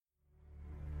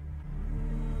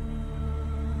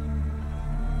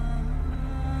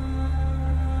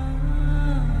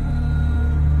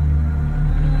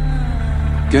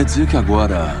Quer dizer que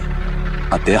agora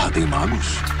a Terra tem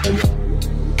magos?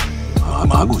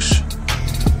 Magos?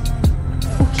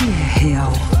 O que é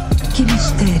real? Que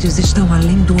mistérios estão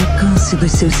além do alcance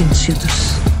dos seus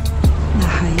sentidos? Na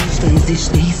raiz da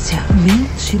existência,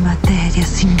 mente e matéria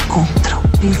se encontram.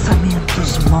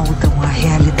 Pensamentos moldam a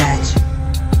realidade.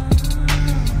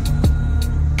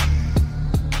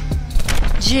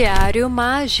 Diário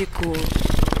Mágico.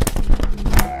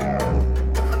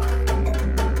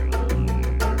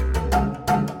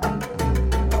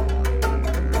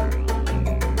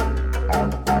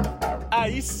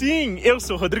 Aí sim, eu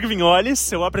sou o Rodrigo Vignoli,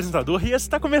 seu apresentador, e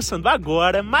está começando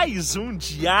agora mais um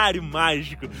Diário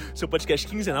Mágico, seu podcast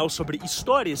quinzenal sobre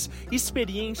histórias,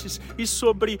 experiências e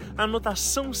sobre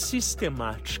anotação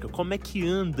sistemática. Como é que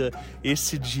anda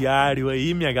esse diário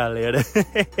aí, minha galera?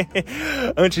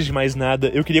 Antes de mais nada,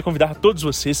 eu queria convidar todos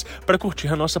vocês para curtir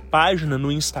a nossa página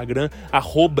no Instagram,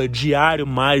 @Diário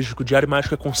Mágico. Diário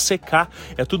Mágico é com CK,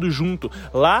 é tudo junto.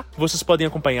 Lá vocês podem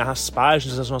acompanhar as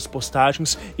páginas, as nossas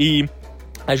postagens e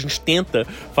a gente tenta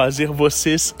fazer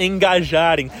vocês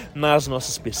engajarem nas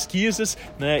nossas pesquisas,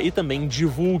 né? E também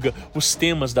divulga os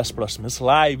temas das próximas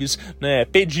lives, né?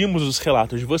 Pedimos os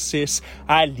relatos de vocês.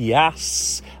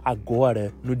 Aliás,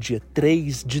 agora, no dia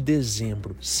 3 de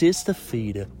dezembro,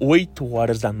 sexta-feira, 8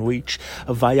 horas da noite,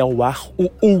 vai ao ar o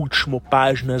último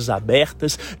Páginas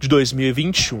Abertas de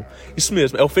 2021. Isso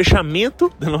mesmo, é o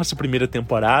fechamento da nossa primeira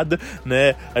temporada,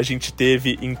 né? A gente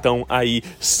teve, então, aí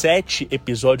 7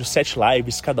 episódios, 7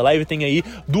 lives. Cada live tem aí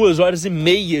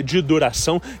 2h30 de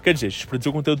duração. Quer dizer, a gente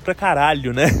produziu conteúdo pra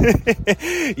caralho, né?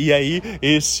 E aí,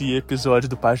 esse episódio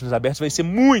do Páginas Abertas vai ser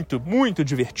muito, muito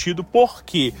divertido,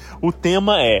 porque o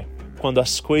tema é quando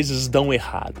as coisas dão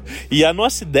errado. E a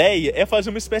nossa ideia é fazer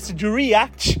uma espécie de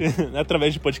react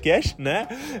através de podcast, né?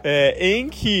 Em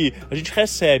que a gente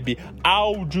recebe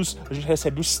áudios, a gente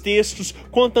recebe os textos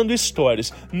contando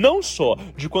histórias, não só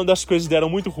de quando as coisas deram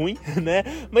muito ruim, né?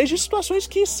 Mas de situações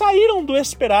que saíram do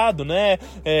esperado, né?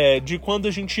 De quando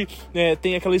a gente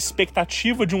tem aquela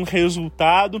expectativa de um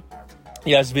resultado,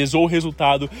 e às vezes ou o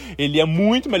resultado ele é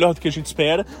muito melhor do que a gente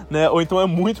espera, né? Ou então é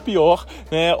muito pior,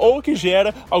 né? Ou que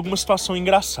gera alguma situação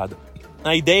engraçada.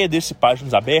 A ideia desse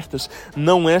Páginas Abertas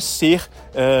não é ser,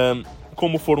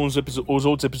 como foram os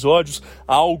outros episódios,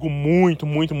 algo muito,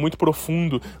 muito, muito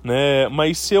profundo, né?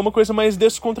 Mas ser uma coisa mais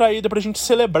descontraída pra gente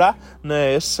celebrar,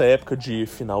 né, essa época de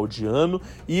final de ano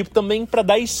e também para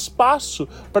dar espaço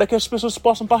para que as pessoas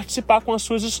possam participar com as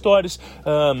suas histórias.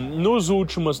 Nas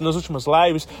últimas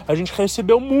lives, a gente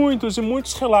recebeu muitos e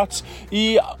muitos relatos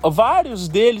e vários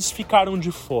deles ficaram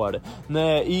de fora,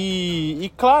 né?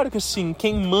 E claro que assim,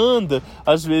 quem manda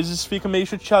às vezes fica meio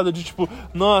chateado de tipo,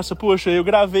 nossa, poxa, eu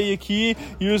gravei aqui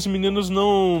e os meninos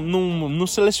não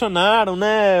selecionaram,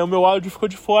 né? O meu áudio ficou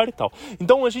de fora e tal.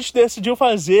 Então a gente decidiu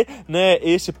fazer, né,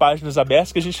 esse Páginas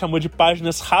Abertas, que a gente chamou de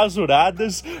Páginas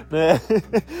Rasuradas, né?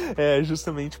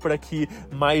 Justamente para que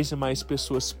mais e mais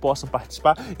pessoas possam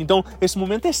participar. Então esse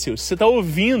momento é seu. Se você está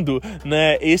ouvindo,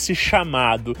 né, esse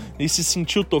chamado e se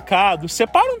sentiu tocado,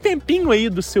 separa um tempinho aí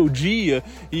do seu dia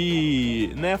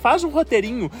e, né, faz um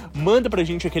roteirinho, manda pra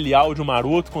gente aquele áudio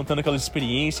maroto contando aquela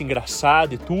experiência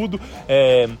engraçada e tudo.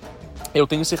 Eu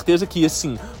tenho certeza que,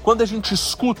 assim, quando a gente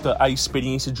escuta a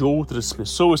experiência de outras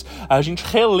pessoas, a gente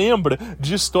relembra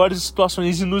de histórias e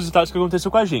situações inusitadas que aconteceu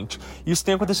com a gente. Isso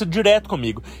tem acontecido direto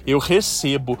comigo. Eu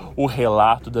recebo o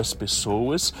relato das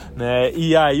pessoas, né?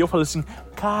 E aí eu falo assim,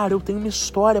 cara, eu tenho uma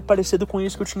história parecida com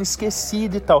isso que eu tinha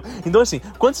esquecido e tal. Então, assim,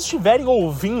 quando vocês estiverem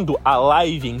ouvindo a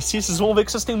live em si, vocês vão ver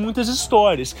que vocês têm muitas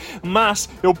histórias. Mas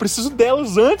eu preciso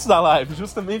delas antes da live,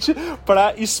 justamente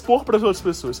para expor para as outras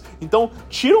pessoas. Então,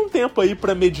 tira um tempo aí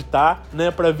para meditar,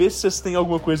 né? Para ver se vocês têm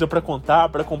alguma coisa para contar,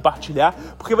 para compartilhar,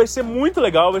 porque vai ser muito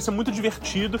legal, vai ser muito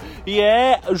divertido e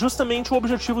é justamente o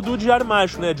objetivo do Diário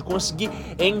Mágico, né? De conseguir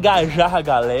engajar a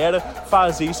galera,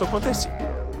 fazer isso acontecer.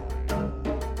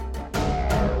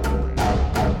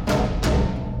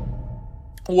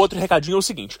 O outro recadinho é o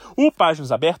seguinte, o Páginas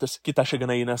Abertas, que tá chegando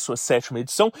aí na sua 7ª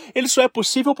edição, ele só é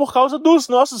possível por causa dos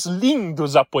nossos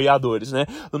lindos apoiadores, né?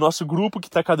 Do nosso grupo que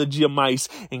tá cada dia mais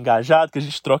engajado, que a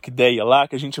gente troca ideia lá,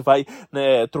 que a gente vai,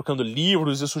 né, trocando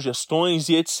livros e sugestões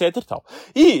e etc e tal.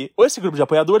 E esse grupo de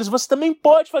apoiadores, você também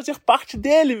pode fazer parte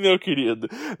dele, meu querido.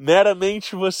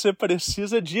 Meramente você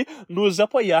precisa de nos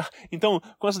apoiar. Então,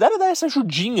 considere dar essa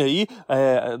ajudinha aí,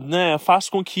 né? Faz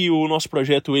com que o nosso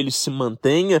projeto ele se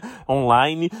mantenha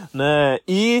online, né?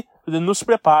 E nos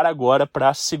prepara agora para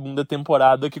a 2ª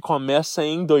temporada que começa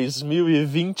em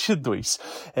 2022.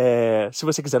 Se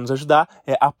você quiser nos ajudar,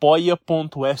 é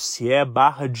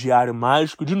apoia.se/Diário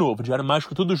Mágico. De novo, Diário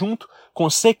Mágico tudo junto com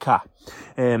CK.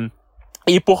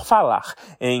 E por falar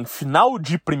em final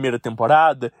de primeira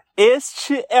temporada,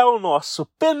 este é o nosso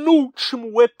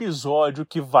penúltimo episódio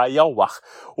que vai ao ar.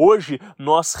 Hoje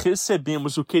nós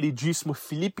recebemos o queridíssimo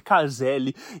Felipe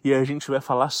Caselli e a gente vai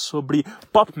falar sobre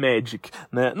Pop Magic,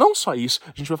 né? Não só isso,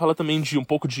 a gente vai falar também de um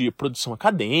pouco de produção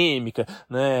acadêmica,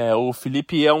 né? O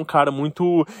Felipe é um cara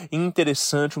muito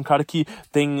interessante, um cara que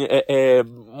tem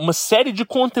uma série de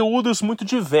conteúdos muito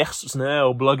diversos, né?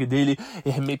 O blog dele,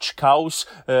 Hermetic Caos,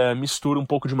 mistura um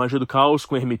pouco de magia do caos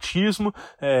com hermetismo,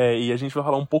 e a gente vai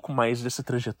falar um pouco mais dessa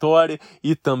trajetória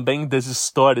e também das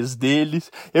histórias dele.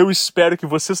 Eu espero que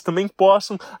vocês também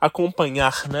possam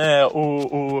acompanhar, né,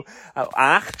 a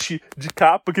arte de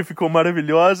capa que ficou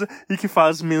maravilhosa e que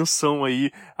faz menção aí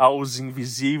aos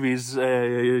Invisíveis,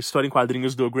 história em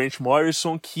quadrinhos do Grant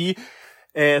Morrison, que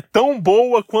é tão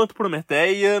boa quanto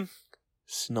Prometeia,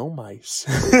 se não mais.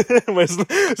 Mas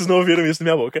vocês não ouviram isso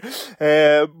na minha boca.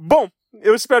 Bom,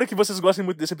 eu espero que vocês gostem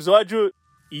muito desse episódio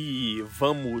e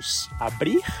vamos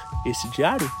abrir esse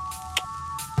diário?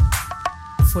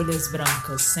 Folhas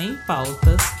brancas sem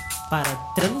pautas para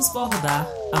transbordar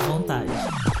à vontade.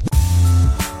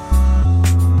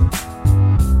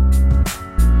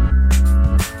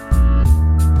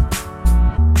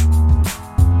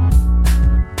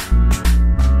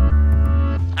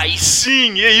 Aí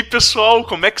sim! E aí, pessoal,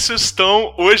 como é que vocês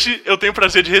estão? Hoje eu tenho o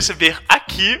prazer de receber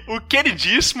aqui o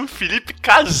queridíssimo Felipe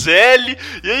Caselli.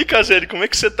 E aí, Caselli, como é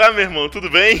que você tá, meu irmão? Tudo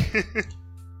bem?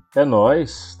 É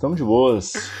nóis, estamos de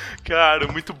boas. Cara,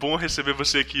 muito bom receber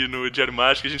você aqui no Diário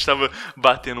Mágico. A gente tava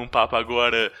batendo um papo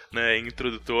agora, né,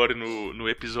 introdutório no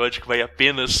episódio que vai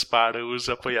apenas para os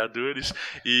apoiadores.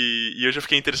 E eu já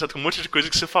fiquei interessado com um monte de coisa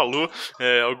que você falou.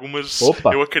 Algumas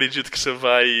eu acredito que você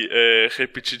vai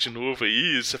repetir de novo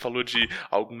aí. Você falou de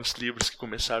alguns livros que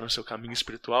começaram o seu caminho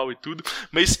espiritual e tudo.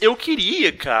 Mas eu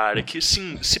queria, cara, que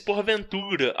assim, se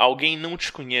porventura alguém não te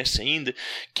conhece ainda,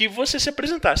 que você se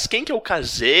apresentasse. Quem que é o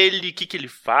Caselli? O que ele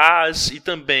faz e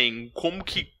também como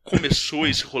que começou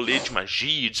esse rolê de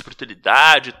magia, de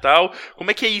espiritualidade e tal.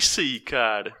 Como é que é isso aí,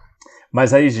 cara?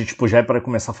 Mas aí, tipo, já é para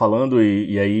começar falando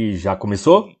e aí já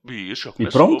começou? Isso, já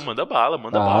começou. E pronto? Manda bala.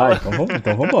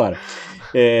 Então vambora.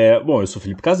 Bom, eu sou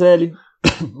Felipe Caselli,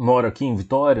 moro aqui em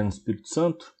Vitória, no Espírito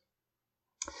Santo.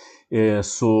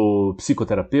 Sou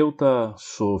psicoterapeuta,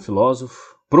 sou filósofo,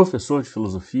 professor de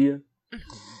filosofia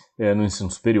no ensino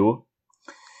superior.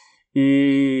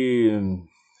 E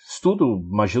estudo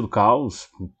magia do caos,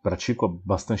 pratico há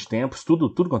bastante tempo, estudo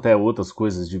tudo quanto é outras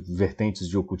coisas de vertentes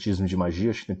de ocultismo e de magia,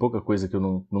 acho que tem pouca coisa que eu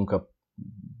nunca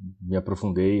me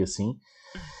aprofundei, assim.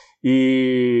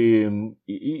 E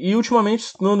ultimamente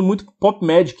estudando muito Pop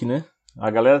Magic, né? A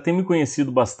galera tem me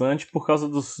conhecido bastante por causa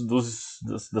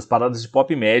das paradas de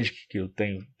Pop Magic que eu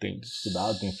tenho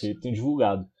estudado, tenho feito, tenho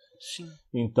divulgado. Sim.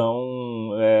 Então,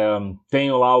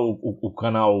 tenho lá o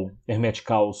canal Hermetic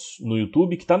Caos no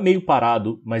YouTube, que está meio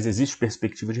parado, mas existe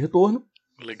perspectiva de retorno.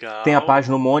 Legal. Tem a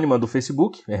página homônima do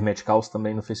Facebook, Hermetic Caos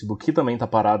também no Facebook, que também está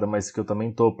parada, mas que eu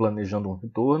também estou planejando um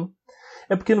retorno.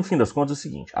 É porque, no fim das contas, é o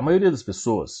seguinte, a maioria das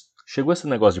pessoas chegou a esse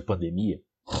negócio de pandemia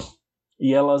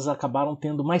e elas acabaram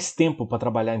tendo mais tempo para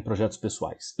trabalhar em projetos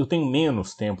pessoais. Eu tenho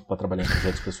menos tempo para trabalhar em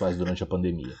projetos pessoais durante a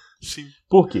pandemia. Sim.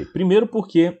 Por quê? Primeiro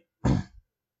porque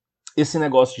esse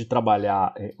negócio de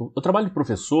trabalhar... O trabalho de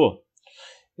professor,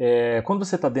 quando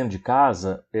você está dentro de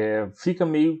casa, fica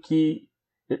meio que...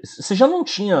 Você já não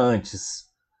tinha antes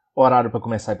horário para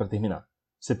começar e para terminar.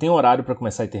 Você tem horário para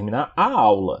começar e terminar a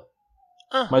aula.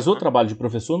 Mas o trabalho de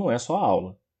professor não é só a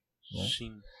aula. Né?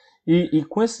 Sim. E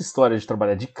com essa história de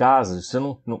trabalhar de casa, você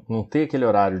não ter aquele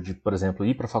horário de, por exemplo,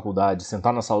 ir para a faculdade,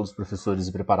 sentar na sala dos professores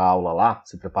e preparar a aula lá,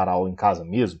 você prepara a aula em casa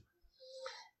mesmo,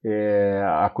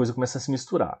 a coisa começa a se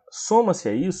misturar. Soma-se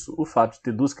a isso o fato de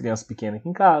ter duas crianças pequenas aqui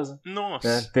em casa,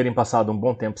 né, terem passado um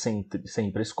bom tempo sem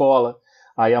ir para a escola.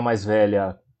 Aí a mais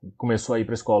velha começou a ir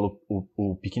para a escola,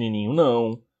 o pequenininho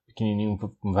não. O pequenininho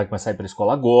vai começar a ir para a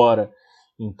escola agora.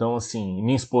 Então, assim,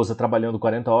 minha esposa trabalhando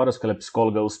 40 horas, porque ela é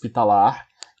psicóloga hospitalar,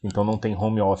 então não tem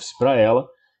home office para ela.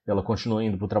 Ela continua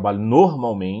indo para o trabalho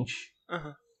normalmente,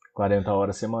 40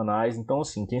 horas semanais. Então,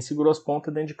 assim, quem segurou as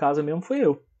pontas dentro de casa mesmo foi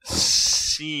eu.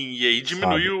 Sim, e aí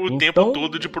diminuiu o tempo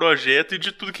todo de projeto e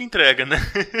de tudo que entrega, né?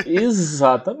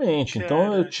 Exatamente.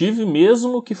 Então eu tive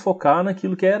mesmo que focar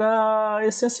naquilo que era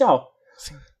essencial.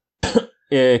 Sim.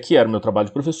 Que era o meu trabalho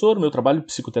de professor, o meu trabalho de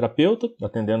psicoterapeuta,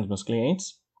 atendendo os meus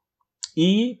clientes,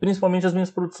 e principalmente as minhas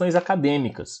produções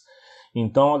acadêmicas.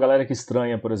 Então a galera que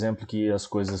estranha, por exemplo, que as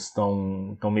coisas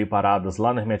estão meio paradas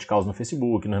lá no Hermetic Caos no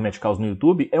Facebook, no Hermetic Caos no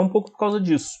YouTube, é um pouco por causa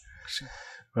disso. Sim.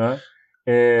 Né?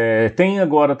 Tem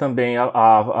agora também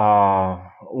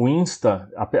o Insta,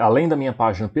 além da minha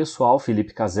página pessoal,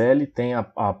 Felipe Caselli, tem a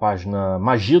página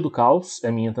Magia do Caos,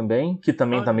 é minha também, que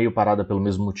também tá meio parada pelo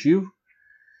mesmo motivo.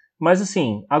 Mas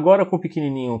assim, agora com o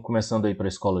pequenininho começando a ir pra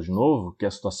escola de novo, que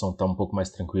a situação tá um pouco mais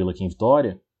tranquila aqui em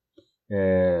Vitória,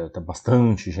 tá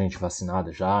bastante gente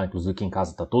vacinada já, inclusive aqui em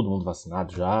casa tá todo mundo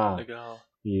vacinado já. Legal.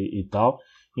 E tal.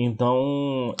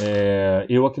 Então,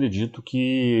 eu acredito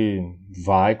que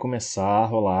vai começar a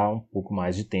rolar um pouco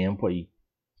mais de tempo aí.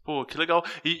 Pô, que legal.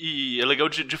 E é legal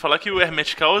de falar que o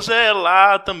Hermetic Caos é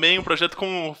lá também um projeto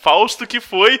com o Fausto, que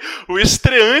foi o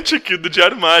estreante aqui do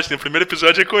Diário Mágico. O primeiro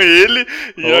episódio é com ele,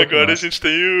 e agora a gente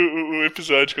tem o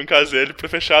episódio com o Caselli pra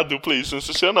fechar a dupla aí,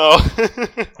 sensacional.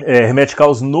 Hermetic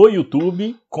Caos no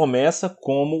YouTube começa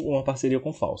como uma parceria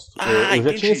com o Fausto. Eu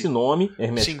já tinha esse nome,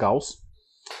 Hermetic Caos,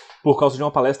 por causa de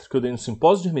uma palestra que eu dei no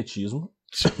Simpósio de Hermetismo,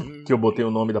 que eu botei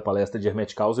o nome da palestra de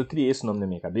Hermetic Caos, eu criei esse nome na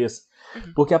minha cabeça,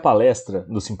 porque a palestra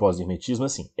do Simpósio de Hermetismo,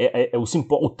 assim,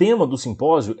 o tema do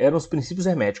simpósio eram os princípios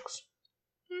herméticos.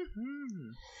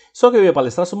 Só que eu ia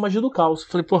palestrar sobre magia do caos.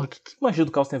 Falei, porra, o que magia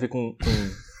do caos tem a ver com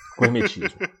hermetismo?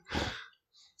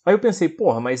 Aí eu pensei,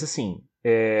 porra, mas assim,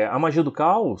 a magia do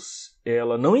caos,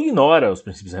 ela não ignora os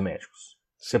princípios herméticos.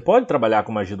 Você pode trabalhar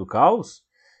com magia do caos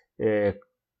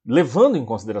levando em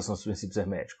consideração os princípios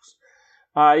herméticos.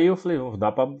 Aí eu falei, dá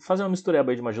pra fazer uma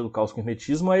mistureba aí de magia do caos com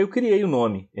hermetismo, aí eu criei o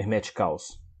nome Hermetic Caos.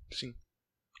 Sim,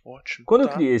 ótimo. Quando eu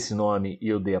criei esse nome e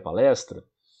eu dei a palestra,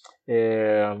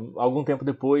 algum tempo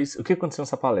depois, o que aconteceu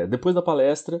nessa palestra? Depois da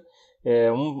palestra,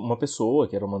 uma pessoa,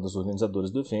 que era uma das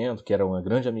organizadoras do evento, que era uma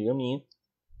grande amiga minha,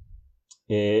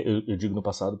 eu digo no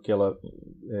passado porque ela,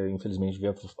 infelizmente,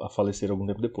 veio a falecer algum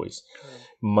tempo depois.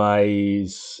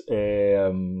 Mas,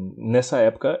 nessa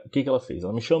época, o que ela fez?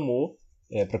 Ela me chamou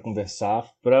para conversar,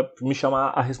 para me chamar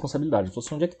a responsabilidade. Ela falou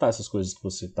assim, onde é que tá essas coisas que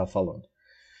você está falando?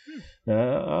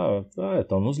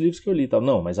 Estão nos livros que eu li. Tal.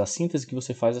 Não, mas a síntese que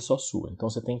você faz é só sua. Então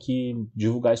você tem que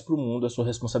divulgar isso pro mundo, é sua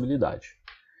responsabilidade.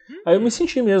 Aí eu me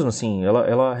senti mesmo, assim,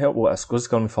 as coisas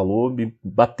que ela me falou me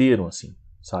bateram, assim,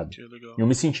 sabe? Eu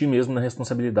me senti mesmo na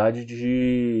responsabilidade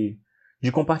de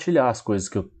compartilhar as coisas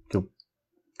que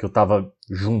eu tava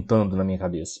juntando na minha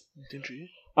cabeça. Entendi.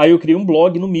 Aí eu criei um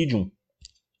blog no Medium.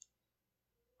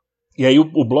 E aí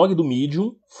o blog do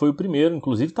Medium foi o primeiro,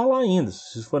 inclusive tá lá ainda.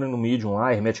 Se vocês forem no Medium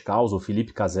lá, Hermetic Caos ou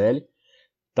Felipe Caselli,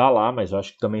 tá lá, mas eu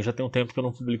acho que também já tem um tempo que eu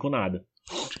não publico nada.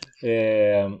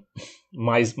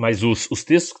 Mas os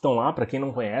textos que estão lá, pra quem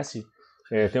não conhece,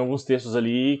 tem alguns textos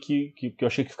ali que eu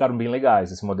achei que ficaram bem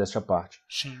legais, assim, modéstia à parte.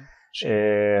 Sim.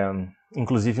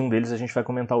 Inclusive um deles a gente vai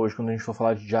comentar hoje quando a gente for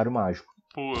falar de Diário Mágico.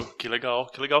 Pô, que legal,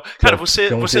 que legal. Cara,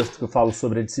 tem um texto que eu falo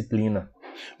sobre a disciplina.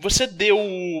 Você deu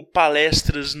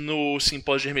palestras no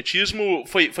Simpósio de Hermetismo?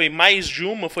 Foi mais de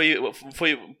uma?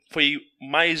 Foi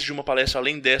mais de uma palestra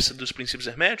além dessa dos princípios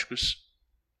herméticos?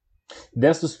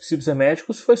 Dessa dos princípios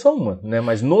herméticos foi só uma, né?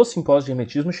 Mas no Simpósio de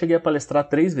Hermetismo eu cheguei a palestrar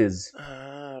 3 vezes.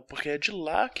 Porque é de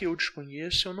lá que eu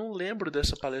desconheço, eu não lembro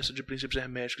dessa palestra de princípios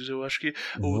herméticos. Eu acho que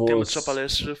o tema da sua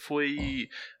palestra foi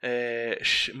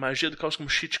magia do caos como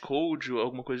cheat code ou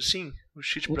alguma coisa assim? O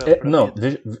cheat pra não,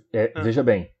 veja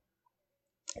bem.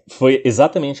 Foi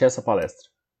exatamente essa palestra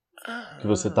que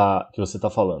você tá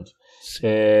falando.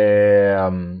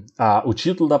 O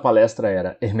título da palestra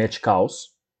era Hermetic Caos.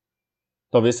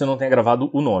 Talvez você não tenha gravado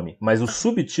o nome, mas o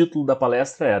subtítulo da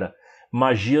palestra era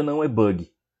Magia não é bug,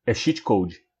 é cheat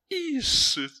code.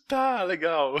 Isso, tá,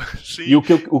 legal. Sim. E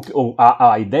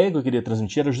a ideia que eu queria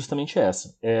transmitir era justamente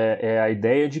essa. A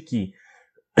ideia de que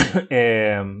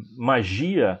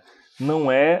magia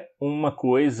não é uma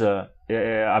coisa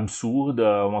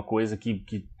absurda, uma coisa que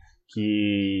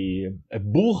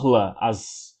burla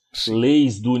as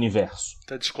leis do universo.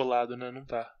 Tá descolado, né? Não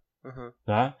tá. Uhum.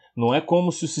 Tá? Não é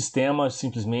como se o sistema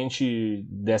simplesmente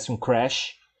desse um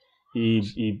crash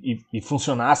e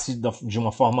funcionasse de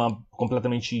uma forma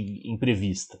completamente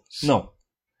imprevista. Sim. Não.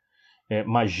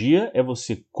 Magia é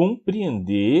você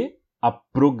compreender a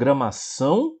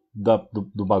programação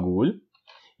do bagulho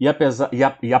e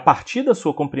a partir da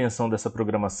sua compreensão dessa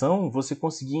programação você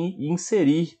conseguir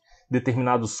inserir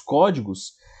determinados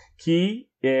códigos que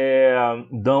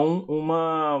dão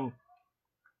uma,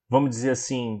 vamos dizer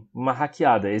assim, uma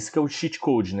hackeada. Esse que é o cheat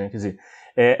code, né? Quer dizer,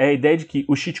 é a ideia de que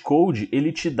o cheat code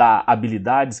ele te dá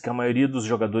habilidades que a maioria dos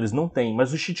jogadores não tem,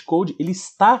 mas o cheat code ele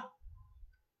está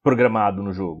programado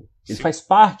no jogo. Ele Sim. faz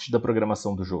parte da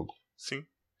programação do jogo. Sim.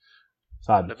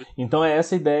 Sabe? Então é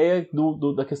essa a ideia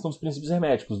da questão dos princípios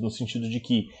herméticos, no sentido de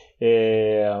que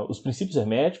os princípios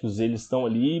herméticos eles estão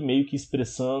ali meio que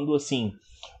expressando assim,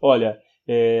 olha,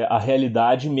 a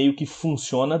realidade meio que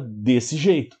funciona desse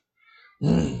jeito.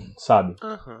 Sabe?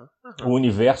 Aham. O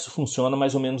universo funciona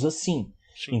mais ou menos assim.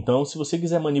 Sim. Então, se você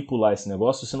quiser manipular esse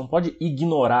negócio, você não pode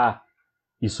ignorar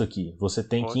isso aqui. Você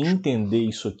tem que entender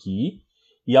isso aqui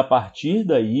e a partir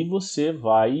daí você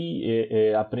vai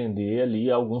aprender ali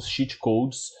alguns cheat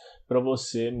codes para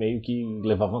você meio que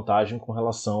levar vantagem com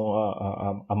relação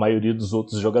à maioria dos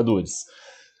outros jogadores.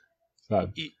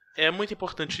 Sabe? E é muito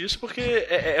importante isso porque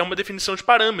é uma definição de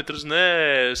parâmetros,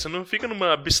 né? Você não fica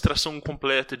numa abstração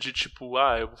completa de tipo,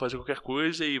 eu vou fazer qualquer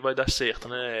coisa e vai dar certo,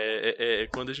 né?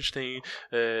 Quando a gente tem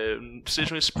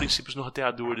sejam esses princípios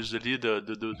norteadores ali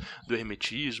do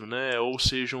hermetismo, né? Ou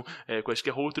sejam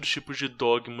quaisquer outros tipos de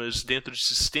dogmas dentro de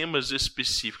sistemas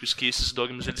específicos, que esses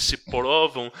dogmas eles se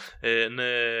provam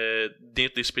né,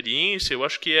 dentro da experiência, eu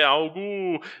acho que é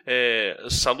algo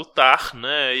salutar,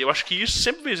 né? E eu acho que isso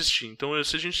sempre vai existir. Então,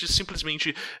 se a gente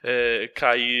simplesmente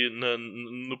cair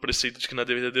no preceito de que na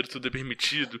verdadeira tudo é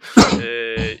permitido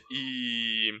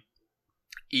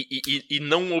e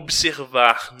não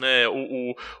observar, né,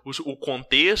 o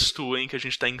contexto em que a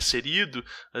gente está inserido,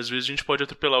 às vezes a gente pode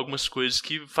atropelar algumas coisas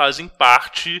que fazem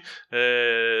parte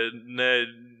né,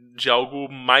 de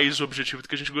algo mais objetivo do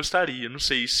que a gente gostaria. Não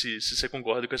sei se você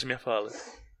concorda com essa minha fala.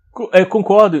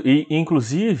 Concordo, e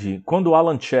inclusive quando o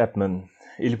Alan Chapman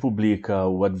ele publica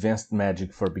o Advanced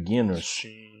Magic for Beginners,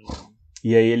 Sim.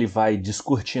 E aí ele vai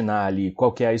descortinar ali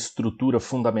qual que é a estrutura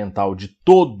fundamental de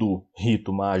todo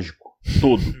rito mágico,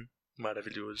 todo.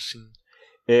 Maravilhoso, sim.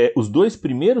 Os 2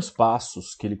 primeiros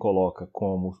passos que ele coloca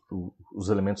como os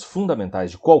elementos fundamentais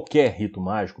de qualquer rito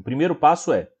mágico, o primeiro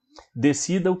passo é: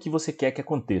 decida o que você quer que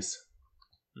aconteça.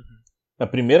 A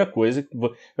primeira coisa que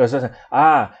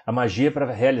a magia é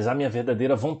para realizar minha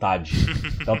verdadeira vontade.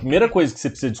 Então a primeira coisa que você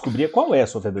precisa descobrir é qual é a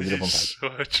sua verdadeira vontade.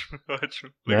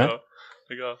 Ótimo. Legal, né?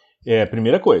 Legal. É a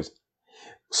primeira coisa.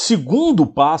 Segundo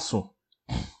passo,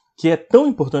 que é tão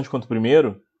importante quanto o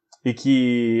primeiro, e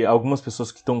que algumas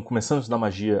pessoas que estão começando a estudar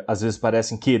magia às vezes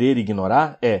parecem querer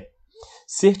ignorar,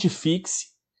 certifique-se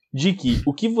de que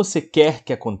o que você quer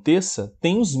que aconteça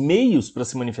tem os meios para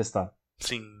se manifestar.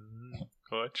 Sim.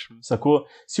 Ótimo. Sacou?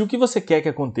 Se o que você quer que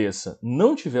aconteça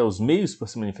não tiver os meios para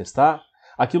se manifestar,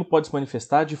 aquilo pode se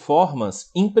manifestar de formas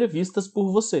imprevistas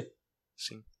por você.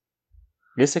 Sim.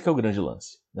 Esse é que é o grande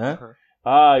lance, né?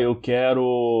 Eu quero...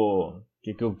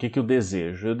 O que eu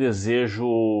desejo? Eu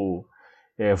desejo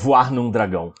voar num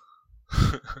dragão.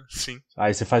 Sim.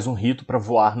 Aí você faz um rito para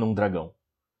voar num dragão.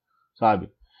 Sabe?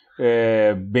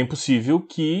 É bem possível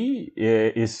que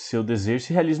esse seu desejo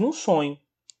se realize num sonho.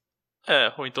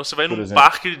 Ou então você vai num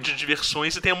parque de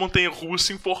diversões e tem a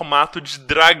montanha-russa em formato de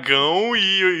dragão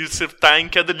e você tá em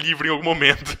queda livre em algum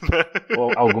momento, né?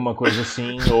 Ou alguma coisa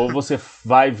assim. Ou você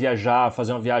vai viajar,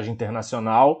 fazer uma viagem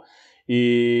internacional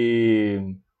e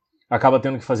acaba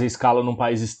tendo que fazer escala num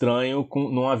país estranho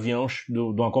num avião de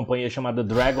uma companhia chamada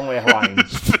Dragon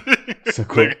Airlines.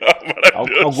 Legal,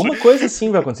 alguma coisa assim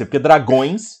vai acontecer, porque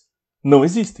dragões não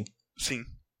existem. Sim.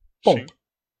 Ponto.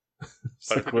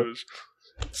 Maravilhoso.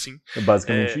 Sim. É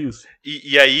basicamente isso.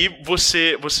 E aí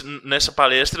você nessa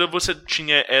palestra você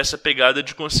tinha essa pegada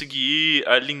de conseguir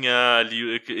alinhar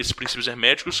ali esses princípios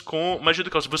herméticos com magia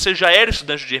do caos. Você já era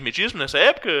estudante de hermetismo nessa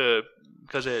época,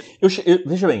 Caselli?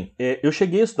 Veja bem, eu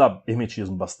cheguei a estudar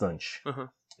hermetismo bastante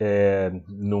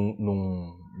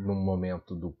num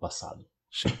momento do passado.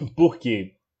 Por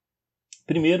quê?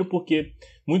 Primeiro porque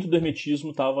muito do hermetismo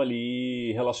estava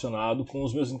ali relacionado com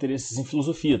os meus interesses em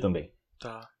filosofia também.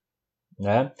 Tá.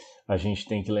 Né? A gente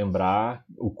tem que lembrar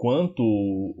o quanto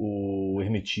o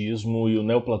hermetismo e o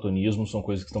neoplatonismo são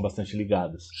coisas que estão bastante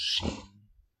ligadas.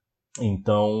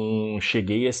 Então,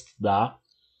 cheguei a estudar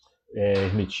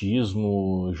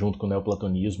hermetismo junto com o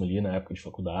neoplatonismo ali na época de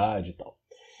faculdade e tal.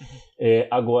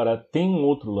 Agora, tem um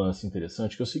outro lance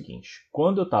interessante que é o seguinte: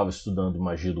 quando eu estava estudando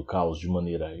magia do caos de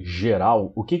maneira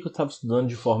geral, o que eu estava estudando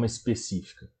de forma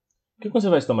específica? Porque quando você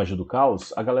vai estudar magia do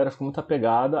caos, a galera fica muito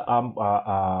apegada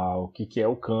ao que é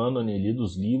o cânone ali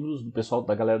dos livros do pessoal,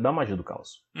 da galera da magia do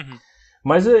caos.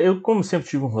 Mas eu, como sempre,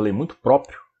 tive um rolê muito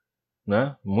próprio,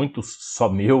 né? Muito só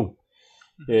meu.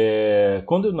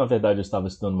 Quando eu, na verdade, eu estava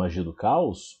estudando magia do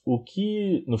caos, o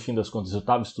que, no fim das contas, eu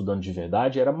estava estudando de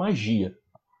verdade era magia.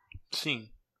 Sim.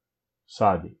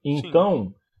 Sabe?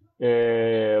 Então,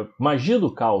 magia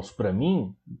do caos, para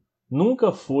mim,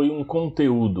 nunca foi um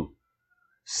conteúdo.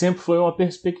 Sempre foi uma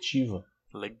perspectiva.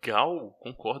 Legal,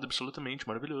 concordo absolutamente,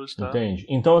 maravilhoso, tá? Entende?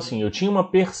 Então, assim, eu tinha uma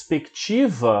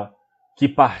perspectiva que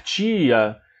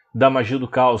partia da magia do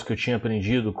caos que eu tinha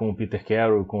aprendido com o Peter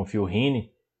Carroll, com o Phil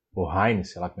Heine, ou Heine,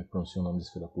 sei lá como é que pronuncia o nome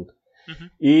desse filho da puta.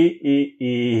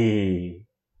 E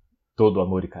todo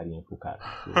amor e carinho pro cara.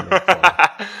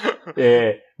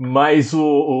 Mas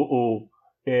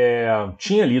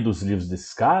tinha lido os livros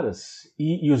desses caras,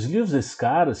 e os livros desses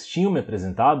caras tinham me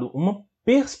apresentado uma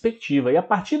perspectiva, e a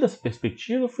partir dessa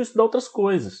perspectiva eu fui estudar outras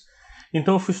coisas.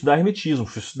 Então eu fui estudar hermetismo,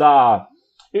 fui estudar...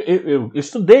 Eu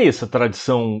estudei essa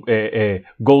tradição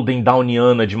Golden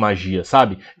Dawniana de magia,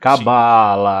 sabe?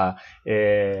 Cabala,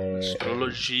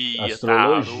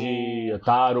 astrologia,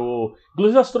 tarô.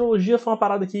 Inclusive a astrologia foi uma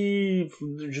parada que,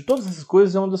 de todas essas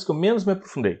coisas, é uma das que eu menos me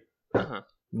aprofundei. Uhum.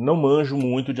 Não manjo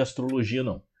muito de astrologia,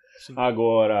 não. Sim.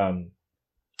 Agora,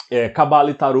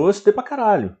 cabala e tarô eu estudei pra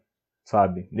caralho,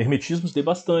 sabe? Hermetismo eu estudei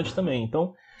bastante também.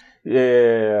 Então,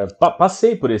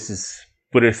 passei por esses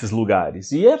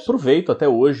lugares. E aproveito até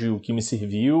hoje o que me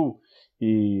serviu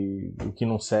e o que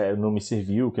não me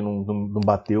serviu, o que não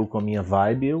bateu com a minha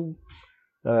vibe, eu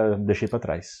deixei pra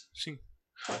trás. Sim.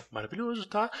 Maravilhoso,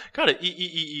 tá? Cara,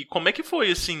 e como é que foi,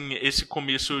 assim, esse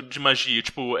começo de magia?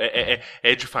 Tipo,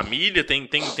 é de família?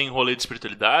 Tem rolê de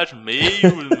espiritualidade no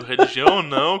meio? Religião?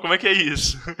 Não? Como é que é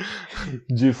isso?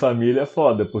 De família é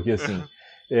foda, porque assim...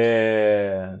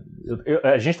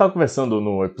 a gente estava conversando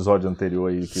no episódio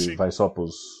anterior aí, que sim, vai só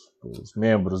pros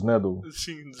membros, né?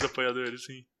 Sim, dos apoiadores,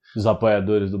 sim. Dos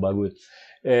apoiadores do bagulho.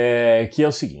 Que é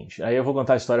o seguinte, aí eu vou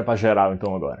contar a história pra geral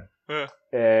então agora.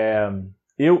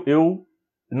 Eu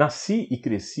nasci e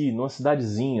cresci numa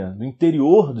cidadezinha do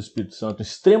interior do Espírito Santo, no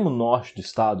extremo norte do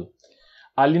estado,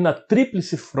 ali na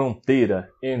tríplice fronteira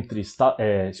entre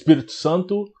Espírito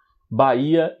Santo,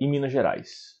 Bahia e Minas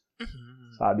Gerais.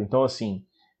 Sabe? Então assim...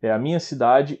 a minha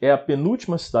cidade é a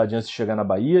penúltima cidade antes de chegar na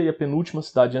Bahia e a penúltima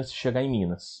cidade antes de chegar em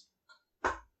Minas.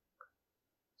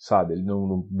 Sabe?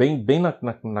 Bem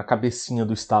na cabecinha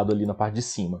do estado ali na parte de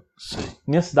cima. Sim.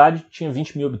 Minha cidade tinha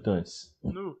 20 mil habitantes.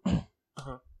 Uhum.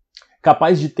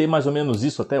 Capaz de ter mais ou menos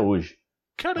isso até hoje.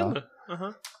 Caramba! Tá?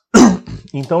 Uhum.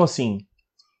 Então assim,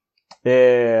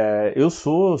 eu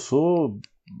sou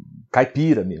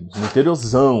caipira mesmo, no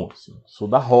interiorzão, assim, sou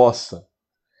da roça.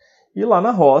 E lá na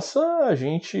roça, a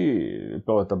gente,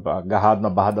 agarrado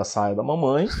na barra da saia da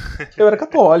mamãe, eu era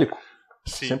católico.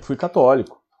 Sim. Sempre fui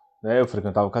católico. Né? Eu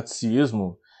frequentava o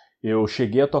catecismo. Eu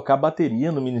cheguei a tocar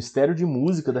bateria no Ministério de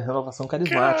Música da Renovação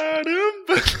Carismática. Caramba!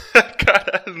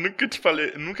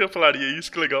 Caralho, nunca falaria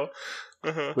isso, que legal.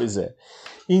 Uhum. Pois é.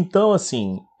 Então,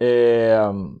 assim,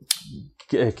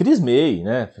 crismei,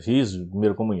 né? Fiz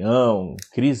primeira comunhão,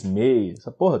 crismei,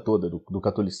 essa porra toda do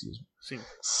catolicismo. Sim.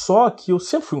 Só que eu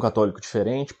sempre fui um católico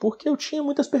diferente porque eu tinha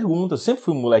muitas perguntas, eu sempre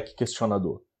fui um moleque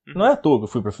questionador. Uhum. Não é à toa que eu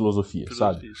fui pra filosofia,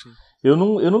 sabe? Sim. Eu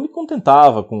não me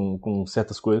contentava com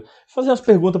certas coisas. Fazia umas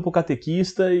perguntas pro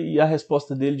catequista e a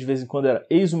resposta dele de vez em quando era: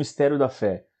 eis o mistério da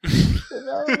fé.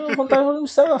 Minha vontade de falar: o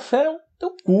mistério da fé é o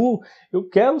teu cu. Eu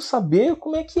quero saber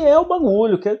como é que é o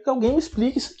bagulho, eu quero que alguém me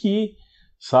explique isso aqui.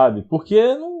 Sabe?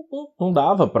 Porque não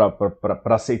dava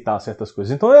pra aceitar certas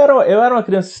coisas. Então eu era uma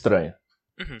criança estranha.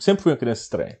 Uhum. Sempre fui uma criança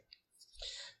estranha.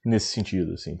 Nesse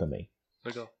sentido, assim, também.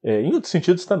 Legal. Em outros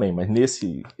sentidos também, mas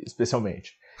nesse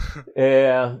especialmente.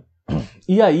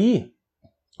 E aí,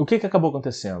 o que acabou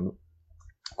acontecendo?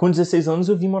 Com 16 anos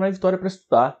eu vim morar em Vitória para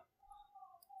estudar.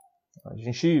 A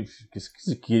gente,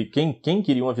 quem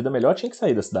queria uma vida melhor tinha que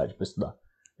sair da cidade para estudar.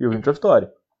 E eu vim para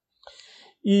Vitória.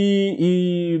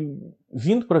 E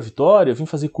vindo para Vitória, eu vim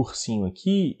fazer cursinho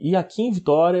aqui, e aqui em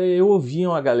Vitória eu ouvia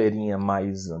uma galerinha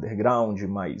mais underground,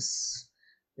 mais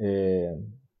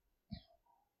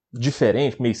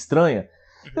diferente, meio estranha.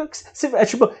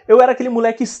 Eu era aquele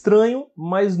moleque estranho,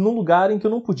 mas num lugar em que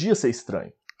eu não podia ser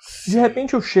estranho. De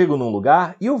repente eu chego num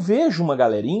lugar e eu vejo uma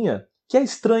galerinha que é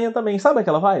estranha também. Sabe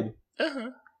aquela vibe?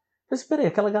 Uhum. Mas peraí,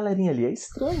 aquela galerinha ali é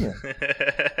estranha.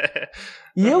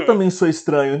 E eu também sou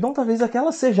estranho, então talvez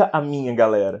aquela seja a minha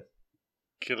galera.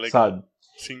 Que legal. Sabe?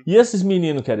 Sim. E esses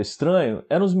meninos que eram estranhos,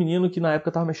 eram os meninos que na época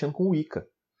estavam mexendo com Wicca.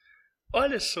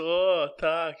 Olha só,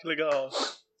 tá, que legal.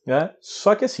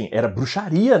 Só que assim, era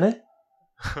bruxaria, né?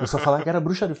 Eu só falava que era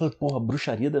bruxaria. Eu falei, porra,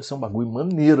 bruxaria deve ser um bagulho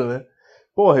maneiro, né?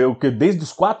 Porra, desde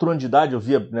os 4 anos de idade eu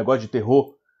via negócio de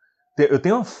terror. Eu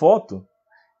tenho uma foto,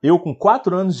 eu com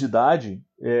 4 anos de idade,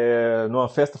 numa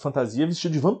festa fantasia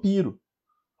vestido de vampiro.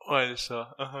 Olha só,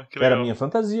 que legal. Era a minha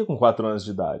fantasia com 4 anos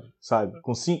de idade, sabe?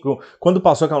 Quando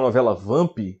passou aquela novela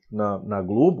Vamp na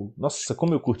Globo, nossa,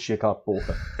 como eu curti aquela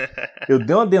porra. Eu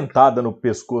dei uma dentada no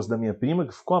pescoço da minha prima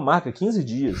que ficou a marca 15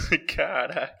 dias.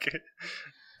 Caraca.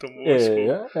 Tomou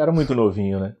era muito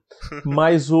novinho, né?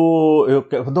 Mas eu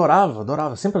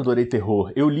adorava, sempre adorei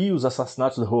terror. Eu li Os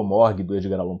Assassinatos da Rua Morgue, do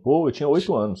Edgar Allan Poe, eu tinha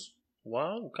 8 anos.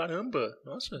 Uau, caramba,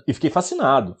 nossa. E fiquei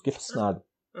fascinado.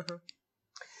 Uhum.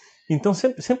 Então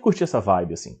sempre curti essa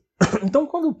vibe, assim. Então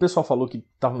quando o pessoal falou que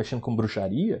tava mexendo com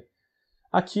bruxaria,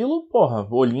 aquilo, porra,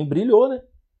 o olhinho brilhou, né?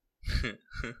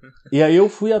 E aí eu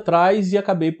fui atrás e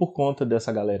acabei por conta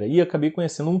dessa galera. E acabei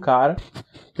conhecendo um cara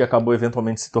que acabou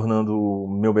eventualmente se tornando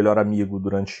meu melhor amigo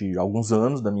durante alguns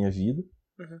anos da minha vida.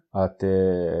 Até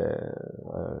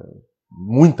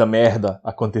muita merda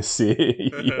acontecer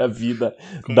e a vida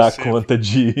dar conta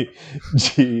de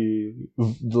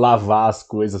lavar as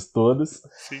coisas todas.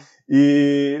 Sim.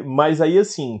 Mas aí,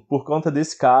 assim, por conta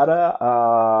desse cara,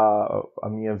 a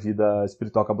minha vida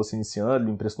espiritual acabou se iniciando. Ele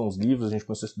me emprestou uns livros, a gente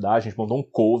começou a estudar, a gente montou um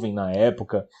coven na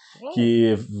época,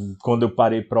 que quando eu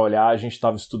parei pra olhar, a gente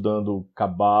estava estudando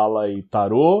cabala e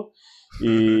tarô,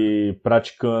 e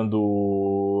praticando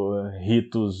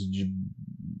ritos de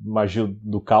magia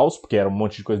do caos, porque era um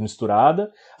monte de coisa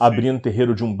misturada, abrindo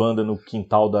terreiro de umbanda no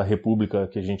quintal da república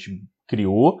que a gente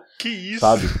criou. Que isso?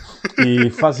 Sabe?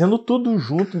 E fazendo tudo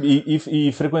junto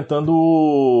e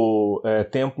frequentando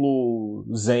templo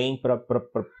zen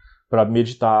pra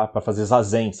meditar, pra fazer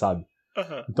zazen, sabe?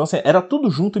 Então, assim, era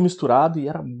tudo junto e misturado e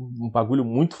era um bagulho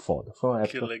muito foda. Foi uma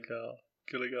época,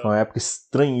 que legal. Foi uma época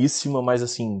estranhíssima, mas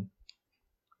assim,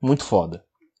 muito foda.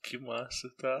 Que massa,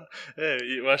 tá?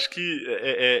 Eu acho que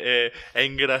é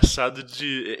engraçado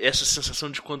essa sensação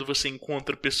de quando você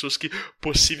encontra pessoas que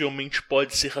possivelmente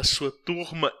pode ser a sua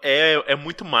turma é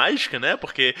muito mágica, né?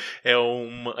 Porque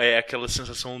é aquela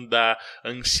sensação da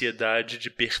ansiedade de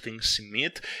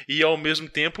pertencimento e ao mesmo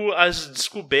tempo as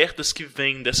descobertas que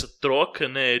vêm dessa troca,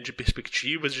 né, de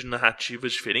perspectivas, de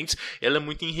narrativas diferentes, ela é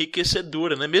muito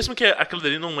enriquecedora, né? Mesmo que aquilo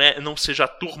dali não seja a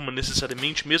turma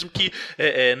necessariamente, mesmo que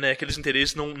né, aqueles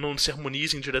interesses não se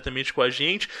harmonizem diretamente com a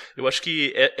gente, eu acho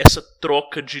que essa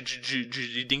troca de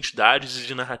identidades e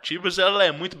de narrativas, ela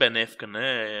é muito benéfica,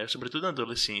 né? Sobretudo na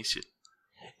adolescência.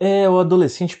 O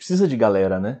adolescente precisa de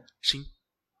galera, né? Sim.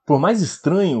 Por mais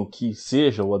estranho que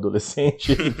seja o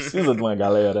adolescente, ele precisa de uma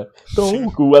galera. Então,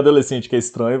 o adolescente que é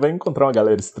estranho vai encontrar uma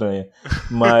galera estranha.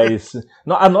 Mas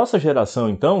a nossa geração,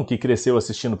 então, que cresceu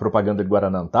assistindo propaganda de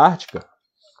Guaraná Antártica,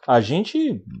 a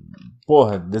gente,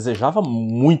 desejava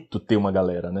muito ter uma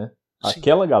galera, né? Sim.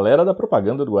 Aquela galera da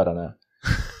propaganda do Guaraná.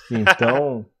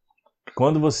 Então,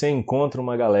 quando você encontra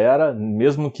uma galera,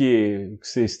 mesmo que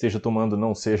você esteja tomando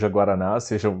não seja Guaraná,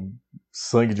 seja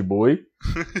sangue de boi.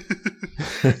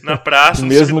 Na praça, no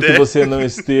mesmo cemitério. Que você não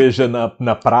esteja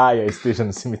na praia, esteja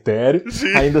no cemitério,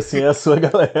 Sim. Ainda assim é a sua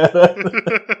galera.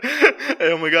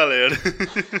 É uma galera.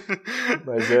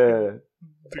 Mas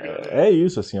é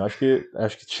isso, assim, acho que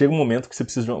chega um momento que você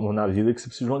precisa na vida que você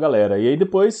precisa de uma galera. E aí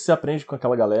depois você aprende com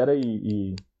aquela galera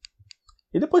e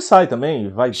depois sai também,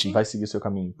 vai seguir seu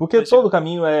caminho. Porque todo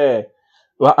caminho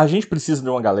a gente precisa de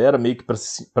uma galera meio que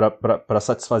pra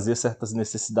satisfazer certas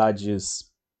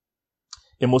necessidades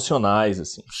emocionais,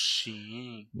 assim.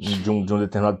 Sim. De um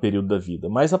determinado período da vida.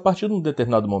 Mas a partir de um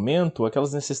determinado momento,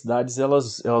 aquelas necessidades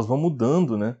elas vão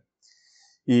mudando, né?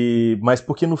 Mas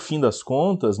porque no fim das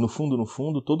contas, no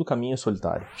fundo, todo caminho é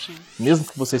solitário. Sim. Mesmo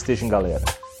que você esteja em galera.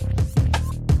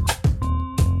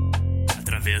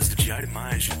 Através do Diário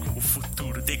Mágico, o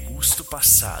futuro degusta o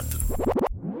passado.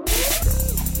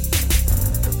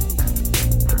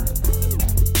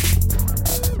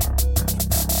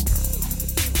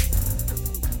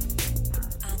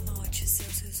 Anote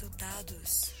seus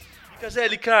resultados.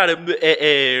 Caselli, cara,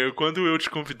 quando eu te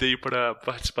convidei para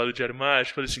participar do Diário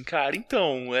Mágico, falei assim, cara,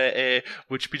 então,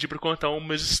 vou te pedir para contar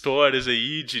umas histórias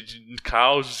aí de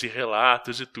causos e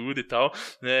relatos e tudo e tal,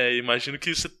 né? Imagino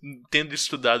que você, tendo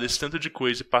estudado esse tanto de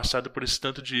coisa e passado por esse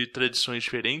tanto de tradições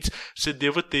diferentes, você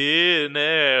deva ter,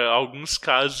 né, alguns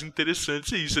casos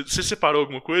interessantes aí. Você separou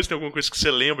alguma coisa? Tem alguma coisa que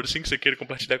você lembra, assim, que você queira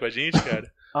compartilhar com a gente,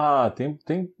 cara?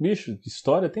 Tem bicho,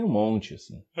 história tem um monte,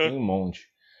 assim, tem um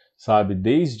monte. Sabe,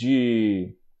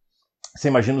 desde... Você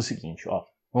imagina o seguinte, ó.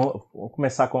 Vamos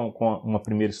começar com uma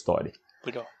primeira história.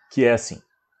 Legal. Que é assim,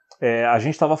 a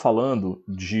gente estava falando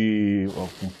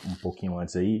um pouquinho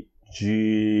antes aí,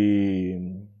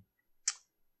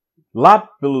 lá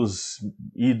pelos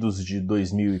idos de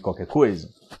 2000 e qualquer coisa,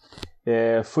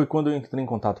 foi quando eu entrei em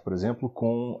contato, por exemplo,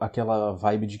 com aquela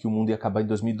vibe de que o mundo ia acabar em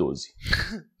 2012.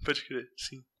 Pode crer,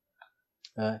 sim.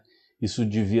 Isso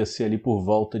devia ser ali por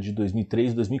volta de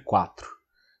 2003, 2004,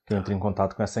 que eu entrei em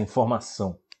contato com essa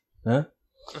informação, né?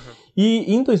 Uhum.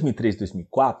 E em 2003,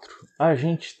 2004, a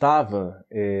gente estava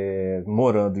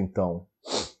morando, então...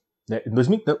 No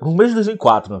começo de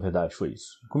 2004, na verdade, foi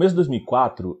isso. No começo de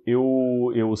 2004,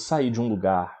 eu saí de um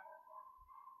lugar...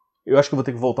 Eu acho que eu vou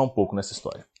ter que voltar um pouco nessa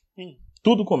história.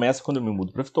 Tudo começa quando eu me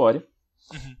mudo para Vitória.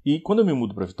 Uhum. E quando eu me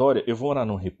mudo para Vitória, eu vou morar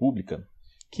numa república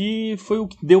que foi o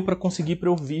que deu para conseguir para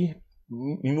eu vir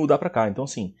me mudar para cá. Então,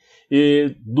 assim,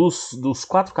 dos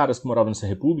 4 caras que moravam nessa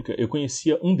república, eu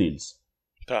conhecia um deles.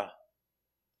 Tá.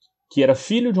 Que era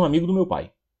filho de um amigo do meu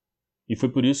pai. E foi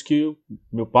por isso que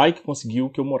meu pai que conseguiu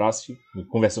que eu morasse,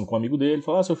 conversando com um amigo dele,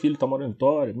 falou, seu filho tá morando em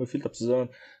Vitória, meu filho tá precisando.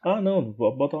 Não,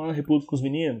 bota lá na República com os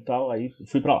meninos e tal. Aí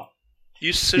fui pra lá.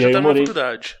 Isso você já tá na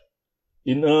faculdade.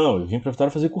 E não, eu vim pra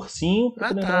Vitória fazer cursinho pra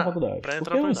poder entrar na faculdade.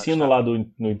 Porque o ensino lá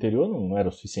no interior não era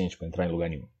o suficiente pra entrar em lugar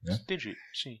nenhum, né? Entendi,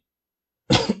 sim.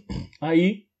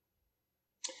 Aí,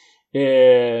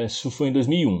 isso foi em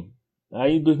 2001.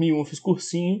 Aí em 2001 eu fiz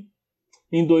cursinho.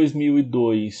 Em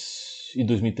 2002 e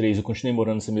 2003 eu continuei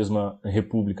morando nessa mesma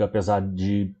república, apesar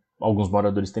de alguns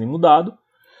moradores terem mudado.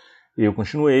 Eu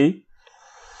continuei.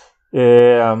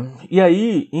 E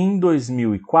aí, em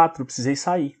 2004, eu precisei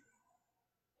sair.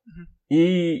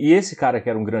 E esse cara, que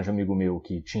era um grande amigo meu,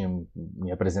 que tinha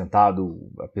me apresentado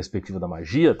a perspectiva da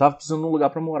magia, estava precisando de um lugar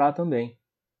para morar também.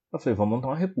 Eu falei, vamos montar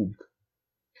uma república.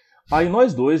 Aí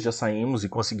nós dois já saímos e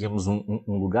conseguimos um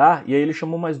lugar, e aí ele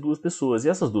chamou mais 2 pessoas. E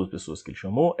essas 2 pessoas que ele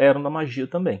chamou eram da magia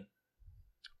também.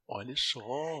 Olha só.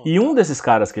 E um desses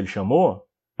caras que ele chamou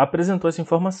apresentou essa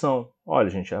informação. Olha,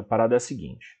 gente, a parada é a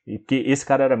seguinte. Porque esse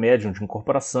cara era médium de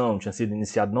incorporação, tinha sido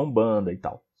iniciado na Umbanda e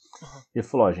tal. Uhum. Ele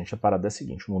falou, gente, a parada é a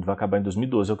seguinte, o mundo vai acabar em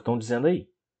 2012, é o que estão dizendo aí.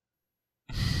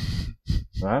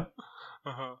 Né?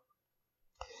 Uhum.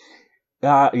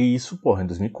 E isso, em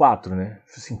 2004, né? Eu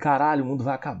falei assim, caralho, o mundo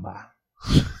vai acabar.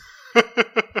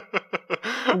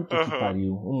 Puta que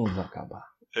pariu, o mundo vai acabar.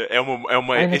 É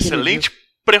uma excelente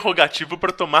prerrogativa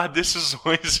para tomar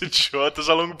decisões idiotas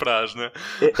a longo prazo, né?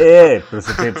 Pra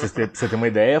você ter uma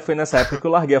ideia, foi nessa época que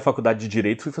eu larguei a faculdade de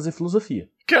Direito e fui fazer Filosofia.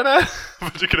 Caralho,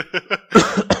 pode crer.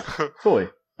 Foi.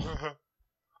 Uhum.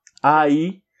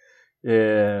 Aí,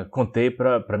 contei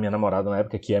pra minha namorada na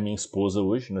época, que é minha esposa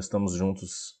hoje, nós estamos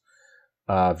juntos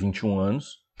há 21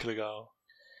 anos. Que legal.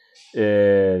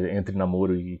 Entre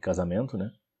namoro e casamento, né?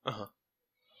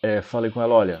 Uhum. Falei com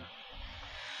ela, olha,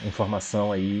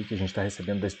 informação aí que a gente tá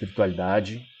recebendo da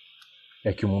espiritualidade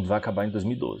é que o mundo vai acabar em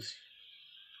 2012.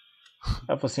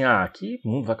 Ela falou assim, que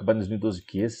mundo vai acabar em 2012 o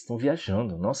quê? Vocês estão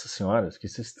viajando, nossa senhora, o que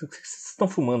vocês estão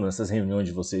fumando nessas reuniões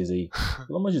de vocês aí?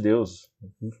 Pelo amor de Deus,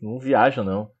 não viaja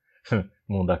não.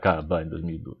 O mundo acabar em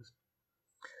 2012.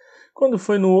 Quando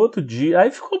foi no outro dia,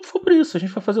 aí ficou por isso, a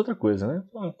gente vai fazer outra coisa, né?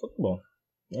 Tudo bom.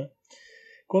 Né?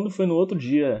 Quando foi no outro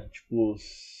dia,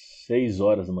 6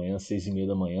 horas da manhã, 6:30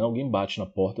 da manhã, alguém bate na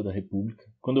porta da República.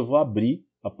 Quando eu vou abrir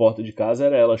a porta de casa,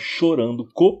 era ela chorando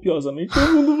copiosamente,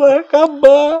 o mundo vai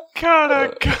acabar!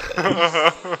 Caraca!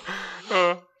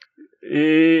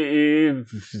 E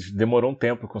demorou um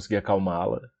tempo pra conseguir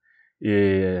acalmá-la.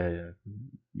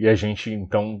 E a gente,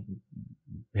 então,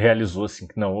 realizou assim,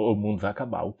 que não, o mundo vai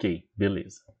acabar, ok,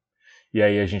 beleza. E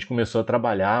aí a gente começou a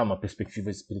trabalhar uma perspectiva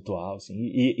espiritual, assim,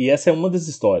 e essa é uma das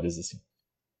histórias, assim.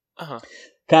 Uhum.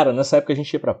 Cara, nessa época a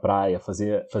gente ia pra praia,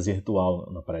 fazer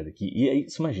ritual na praia daqui, e aí,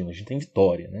 você imagina, a gente tem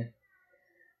Vitória, né?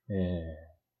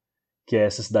 Que é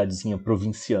essa cidadezinha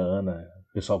provinciana,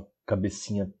 pessoal,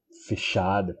 cabecinha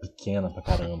fechada, pequena pra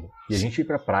caramba. E a gente ia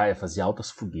pra praia, fazia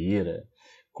altas fogueiras,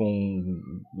 com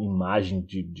imagem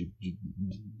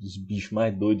dos bichos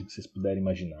mais doidos que vocês puderem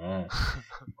imaginar.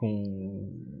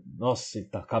 Nossa, ele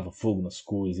tacava fogo nas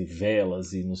coisas, e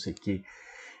velas, e não sei o quê.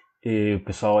 E o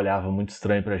pessoal olhava muito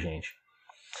estranho pra gente.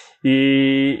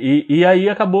 E aí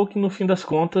acabou que, no fim das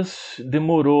contas,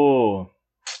 demorou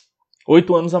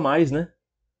 8 anos a mais, né?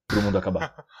 Pro mundo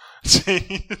acabar. Sim,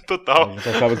 total. A gente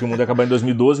achava que o mundo ia acabar em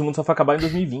 2012 e o mundo só foi acabar em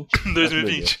 2020.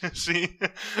 2020, sim.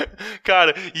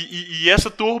 Cara, e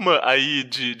essa turma aí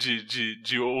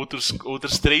de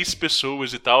outras 3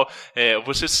 pessoas e tal,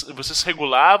 vocês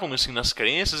regulavam, assim, nas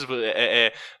crenças?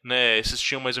 Né, vocês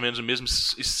tinham mais ou menos o mesmo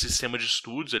sistema de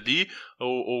estudos ali?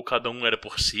 Ou cada um era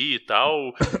por si e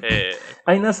tal?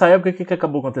 Aí nessa época, o que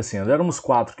acabou acontecendo? Éramos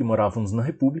 4 que morávamos na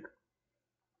República.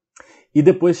 E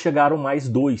depois chegaram mais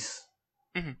 2.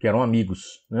 Uhum. Que eram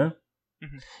amigos, né?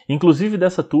 Uhum. Inclusive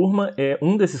dessa turma,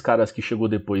 um desses caras que chegou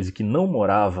depois e que não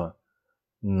morava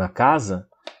na casa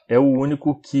é o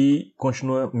único que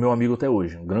continua meu amigo até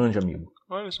hoje, um grande amigo.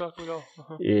 Olha só, que legal.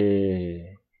 Uhum.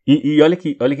 E olha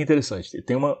que interessante,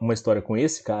 tem uma história com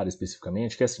esse cara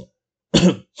especificamente, que é assim,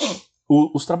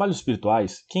 os trabalhos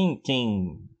espirituais, quem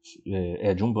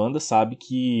é de Umbanda sabe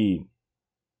que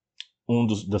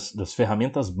das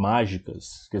ferramentas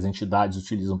mágicas que as entidades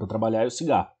utilizam para trabalhar é o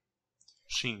cigarro.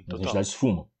 Sim, total. As entidades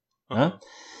fumam. Uhum. Né?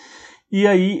 E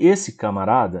aí, esse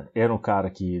camarada era um cara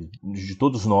que, de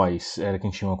todos nós, era quem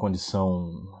tinha uma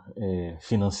condição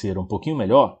financeira um pouquinho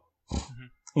melhor. Uhum.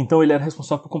 Então ele era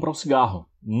responsável por comprar o cigarro.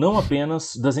 Não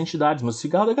apenas das entidades, mas o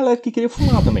cigarro da galera que queria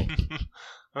fumar também.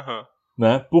 Uhum.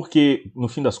 Né? Porque, no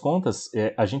fim das contas,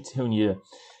 a gente se reunia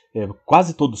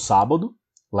quase todo sábado,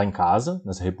 lá em casa,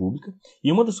 nessa república,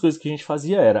 e uma das coisas que a gente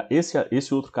fazia era,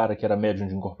 esse outro cara que era médium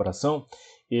de incorporação,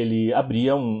 ele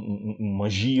abria uma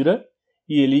gira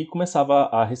e ele começava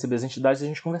a receber as entidades e a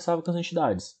gente conversava com as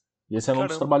entidades. E esse era um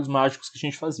dos trabalhos mágicos que a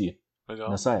gente fazia. Legal,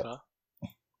 nessa época. Tá.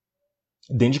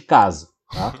 Dentro de casa,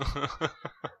 tá?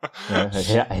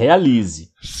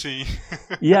 Realize. Sim.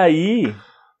 E aí,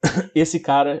 esse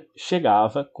cara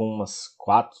chegava com umas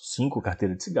 4, 5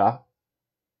 carteiras de cigarro.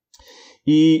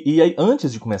 E aí,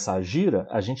 antes de começar a gira,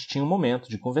 a gente tinha um momento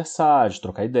de conversar, de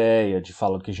trocar ideia, de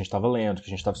falar do que a gente estava lendo, do que a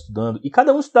gente estava estudando. E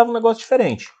cada um estudava um negócio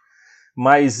diferente.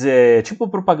 Mas, tipo a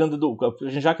propaganda do...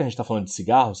 Já que a gente está falando de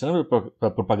cigarro, você lembra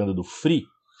a propaganda do Free?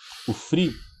 O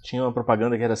Free tinha uma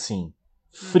propaganda que era assim...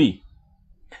 Free.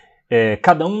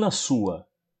 Cada um na sua,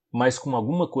 mas com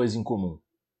alguma coisa em comum.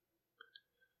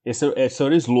 Esse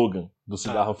era o slogan do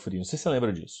cigarro Free. Não sei se você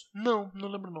lembra disso. Não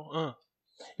lembro não.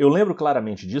 Eu lembro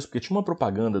claramente disso porque tinha uma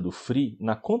propaganda do Free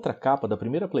na contracapa da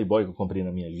primeira Playboy que eu comprei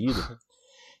na minha vida,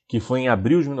 que foi em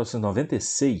abril de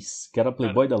 1996, que era a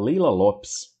Playboy da Leila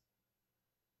Lopes.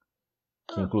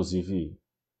 Que inclusive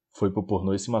foi pro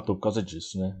pornô e se matou por causa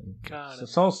disso, né?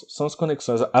 São as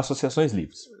conexões, associações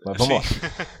livres. Mas vamos lá.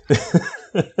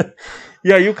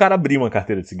 E aí o cara abriu uma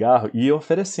carteira de cigarro e ia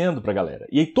oferecendo pra galera.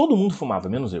 E aí todo mundo fumava,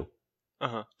 menos eu.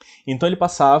 Uhum. Então ele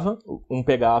passava, um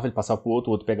pegava, ele passava pro outro,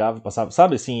 o outro pegava e passava.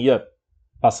 Sabe assim, ia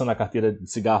passando a carteira de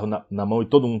cigarro na mão e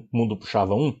todo mundo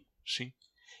puxava um? Sim.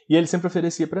 E ele sempre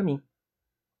oferecia pra mim.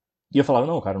 E eu falava,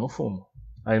 não, cara, eu não fumo.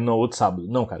 Aí no outro sábado,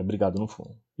 não, cara, obrigado, eu não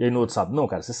fumo. E aí no outro sábado, não,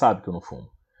 cara, você sabe que eu não fumo.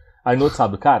 Aí no outro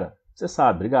sábado, cara, você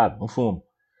sabe, obrigado, não fumo.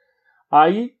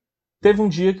 Aí teve um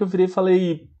dia que eu virei e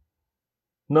falei,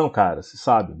 não, cara, você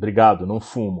sabe, obrigado, não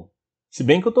fumo. Se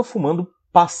bem que eu tô fumando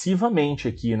passivamente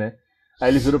aqui, né? Aí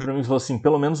ele virou pra mim e falou assim,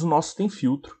 pelo menos o nosso tem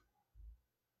filtro.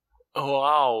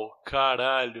 Uau,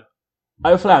 caralho.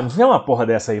 Aí eu falei, me vê uma porra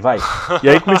dessa aí, vai. E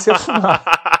aí comecei a fumar.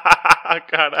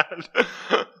 Caralho.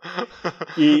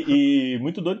 E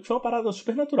muito doido que foi uma parada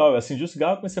super natural. Eu acendi o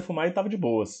cigarro, comecei a fumar e tava de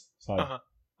boas, sabe?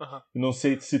 Não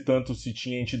sei se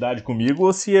tinha entidade comigo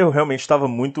ou se eu realmente estava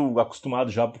muito acostumado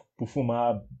já por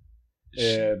fumar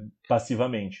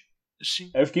passivamente. Sim.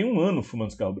 Aí eu fiquei 1 ano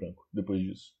fumando cigarro branco depois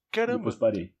disso. Caramba. Depois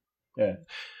parei.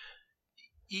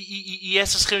 E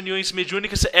essas reuniões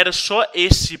mediúnicas, era só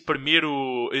esse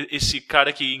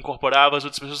cara que incorporava, as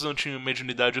outras pessoas não tinham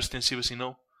mediunidade ostensiva assim,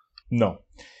 não? Não.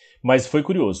 Mas foi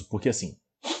curioso, porque assim,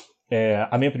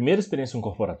 a minha primeira experiência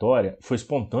incorporatória foi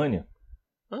espontânea.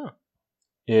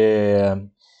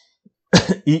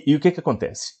 E o que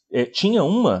acontece? Tinha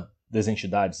uma das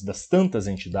entidades, das tantas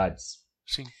entidades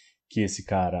Sim. que esse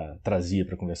cara trazia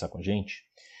para conversar com a gente,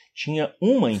 tinha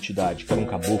uma entidade que era um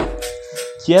caboclo,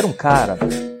 que era um cara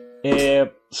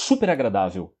super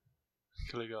agradável.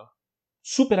 Que legal.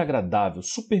 Super agradável,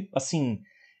 super, assim...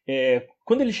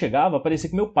 quando ele chegava, parecia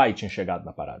que meu pai tinha chegado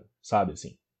na parada, sabe,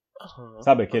 assim.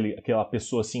 Sabe, aquela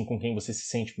pessoa, assim, com quem você se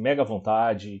sente mega à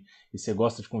vontade, e você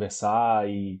gosta de conversar,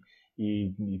 e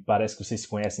parece que vocês se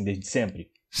conhecem desde sempre.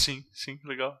 Sim,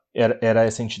 legal. Era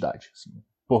essa entidade, assim.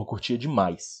 Porra, curtia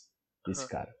demais esse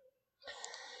cara.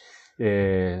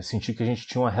 Senti que a gente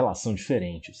tinha uma relação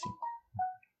diferente, assim.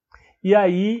 E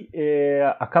aí,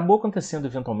 acabou acontecendo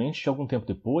eventualmente, de algum tempo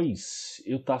depois,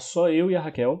 tá só eu e a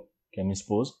Raquel, que é minha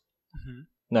esposa,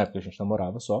 na época a gente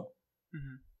namorava só,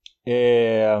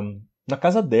 na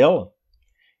casa dela,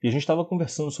 e a gente estava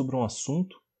conversando sobre um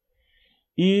assunto,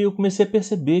 e eu comecei a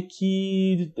perceber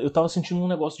que eu estava sentindo um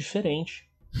negócio diferente.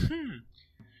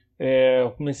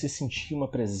 Eu comecei a sentir uma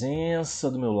presença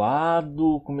do meu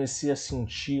lado, comecei a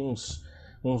sentir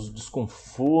uns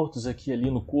desconfortos aqui e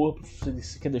ali no corpo.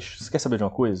 Você quer saber de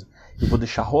uma coisa? Eu vou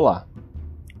deixar rolar.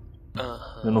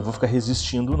 Eu não vou ficar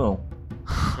resistindo, não.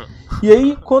 E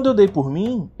aí, quando eu dei por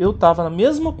mim, eu tava na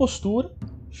mesma postura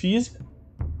física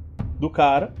do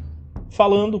cara,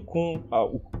 falando com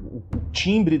o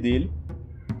timbre dele,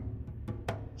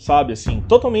 sabe, assim,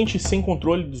 totalmente sem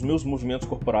controle dos meus movimentos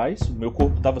corporais. O meu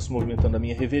corpo tava se movimentando à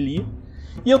minha revelia,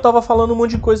 e eu tava falando um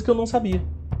monte de coisa que eu não sabia.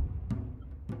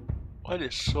 Olha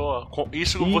só,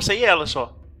 isso com você e ela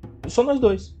só? Só nós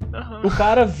dois. O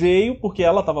cara veio porque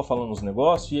ela tava falando uns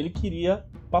negócios e ele queria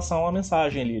passar uma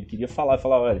mensagem ali. Ele queria falar,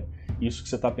 olha, isso que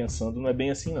você tá pensando não é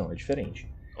bem assim não, é diferente.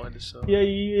 Olha só. E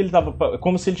aí ele tava,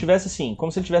 como se ele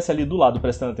tivesse ali do lado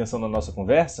prestando atenção na nossa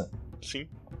conversa. Sim.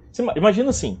 Você imagina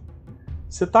assim,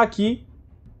 você tá aqui,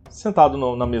 sentado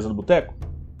na mesa do boteco,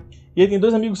 e aí tem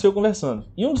 2 amigos seus conversando.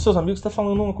 E um dos seus amigos tá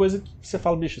falando uma coisa que você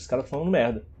fala, bicho, esse cara tá falando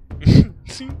merda.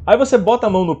 Sim. Aí você bota a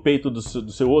mão no peito do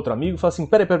seu outro amigo e fala assim,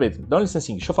 peraí, dá uma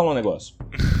licencinha, deixa eu falar um negócio.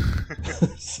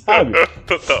 Sabe?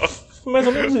 Total. Mais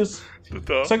ou menos isso.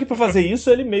 Total. Só que pra fazer isso,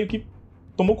 ele meio que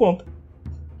tomou conta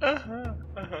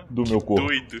do meu corpo.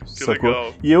 Doido, que sacou?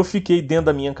 legal. E eu fiquei dentro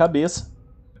da minha cabeça,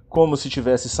 como se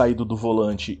tivesse saído do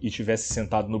volante e tivesse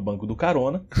sentado no banco do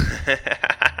carona.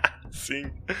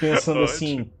 Sim. Pensando Ótimo.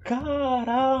 assim,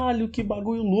 caralho, que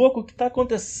bagulho louco que tá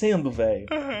acontecendo, velho.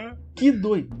 Que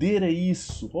doideira é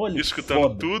isso. Olha que Escutando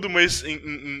foda. tudo, mas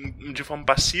de forma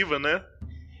passiva, né?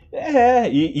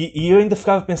 E eu ainda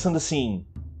ficava pensando assim,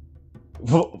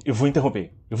 eu vou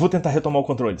interromper, eu vou tentar retomar o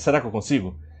controle. Será que eu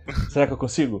consigo?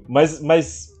 Mas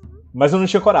eu não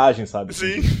tinha coragem, sabe?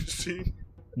 Sim.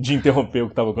 De interromper o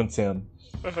que tava acontecendo.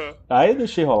 Uhum. Aí eu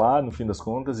deixei rolar, no fim das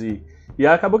contas, e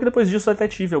acabou que depois disso eu até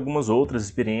tive algumas outras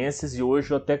experiências, e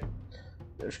hoje eu até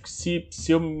acho que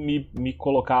se eu me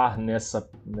colocar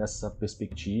nessa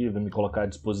perspectiva, me colocar à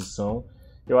disposição,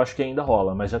 eu acho que ainda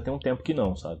rola, mas já tem um tempo que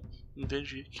não, sabe?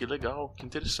 Entendi, que legal, que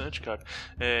interessante, cara.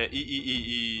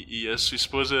 E a sua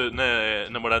esposa, né,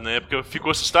 namorada na época,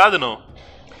 ficou assustada, não?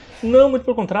 Não, muito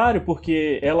pelo contrário,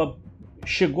 porque ela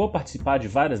chegou a participar de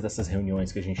várias dessas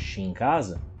reuniões que a gente tinha em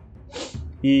casa,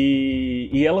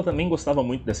 e ela também gostava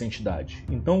muito dessa entidade.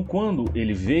 Então, quando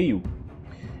ele veio,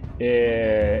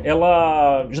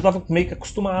 ela já estava meio que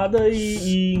acostumada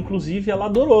e inclusive, ela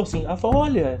adorou, assim. Ela falou,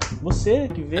 olha, você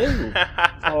que veio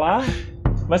falar...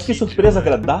 Mas que surpresa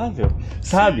agradável,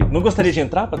 sabe? Não gostaria de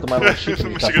entrar pra tomar uma xícara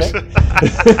de café?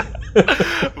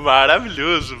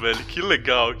 Maravilhoso, velho. Que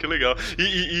legal, que legal.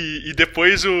 E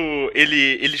depois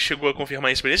ele chegou a confirmar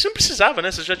a experiência. Não precisava,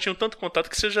 né? Vocês já tinham tanto contato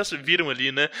que vocês já viram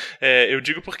ali, né? Eu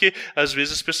digo porque às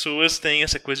vezes as pessoas têm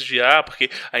essa coisa de porque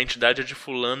a entidade é de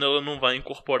fulano, ela não vai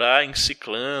incorporar em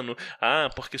ciclano.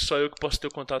 Porque só eu que posso ter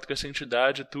contato com essa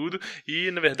entidade e tudo. E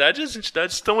na verdade as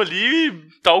entidades estão ali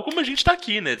tal como a gente tá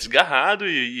aqui, né? Desgarrado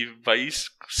e vai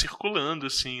circulando,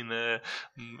 assim, né?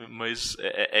 Mas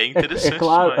é interessante. É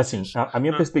claro, demais, assim, isso. a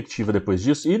minha perspectiva depois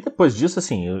disso, e depois disso,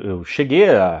 assim, eu cheguei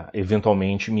a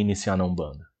eventualmente me iniciar na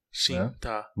Umbanda. Sim, né?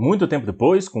 tá. Muito tempo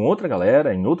depois, com outra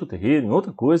galera, em outro terreiro, em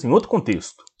outra coisa, em outro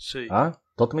contexto. Sei. Tá?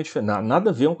 Totalmente diferente.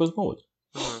 Nada a ver uma coisa com a outra.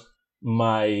 Uhum.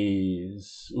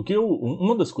 Mas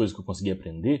uma das coisas que eu consegui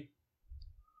aprender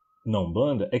na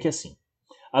Umbanda é que, assim,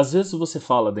 às vezes você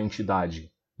fala da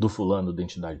entidade do fulano, da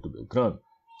entidade do Beltrano,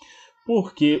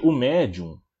 porque o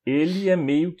médium, ele é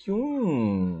meio que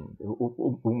um...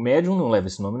 O médium não leva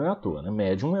esse nome, não é à toa, né?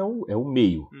 Médium é o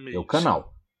meio, é o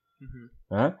canal. Uhum.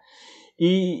 Né?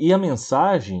 E a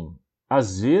mensagem,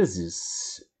 às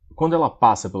vezes, quando ela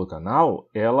passa pelo canal,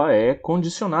 ela é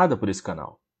condicionada por esse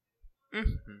canal.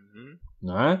 Uhum.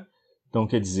 Né? Então,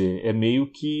 quer dizer, é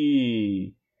meio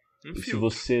que... filtro. Se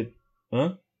você...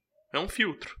 Hã? É um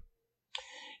filtro.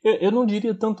 Eu não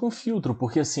diria tanto um filtro,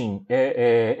 porque assim,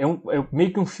 é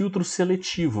meio que um filtro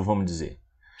seletivo, vamos dizer.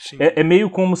 Sim. É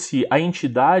meio como se a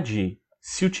entidade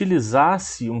se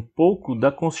utilizasse um pouco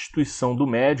da constituição do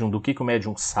médium, do que o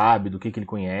médium sabe, do que ele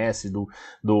conhece, do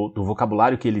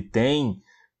vocabulário que ele tem,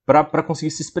 para conseguir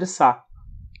se expressar.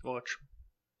 Ótimo.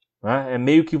 Né? É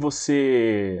meio que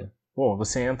você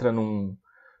entra num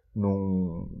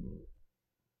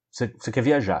você quer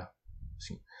viajar.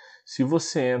 Assim. Se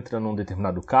você entra num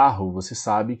determinado carro, você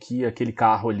sabe que aquele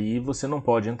carro ali você não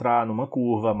pode entrar numa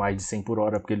curva a mais de 100 por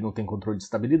hora porque ele não tem controle de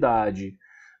estabilidade,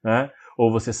 né?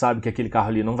 Ou você sabe que aquele carro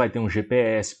ali não vai ter um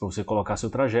GPS para você colocar seu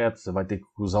trajeto, você vai ter que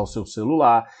usar o seu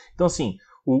celular. Então, assim,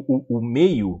 o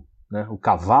meio, né, o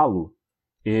cavalo,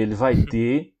 ele vai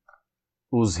ter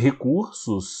os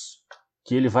recursos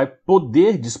que ele vai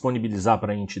poder disponibilizar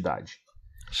para a entidade.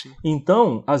 Sim.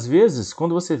 Então, às vezes,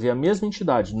 quando você vê a mesma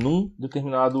entidade num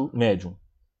determinado médium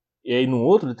e aí num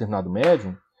outro determinado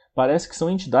médium, parece que são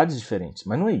entidades diferentes,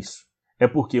 mas não é isso. É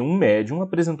porque um médium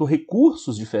apresentou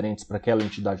recursos diferentes para aquela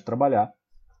entidade trabalhar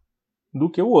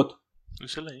do que o outro.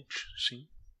 Excelente, sim.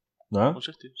 Né? Com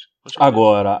certeza.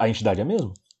 Agora, a entidade é a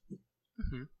mesma?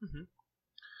 Uhum.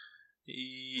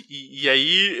 E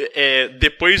aí,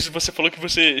 depois você falou que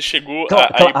você chegou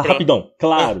Rapidão.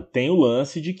 Claro, tem o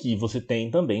lance de que você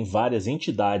tem também várias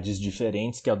entidades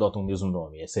diferentes que adotam o mesmo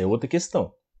nome. Essa é outra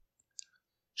questão.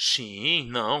 Sim,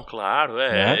 não, claro.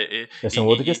 Essa é uma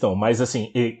outra questão. Mas, assim,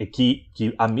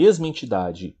 que a mesma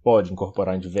entidade pode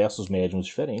incorporar em diversos médiums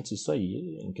diferentes, isso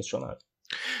aí é inquestionável.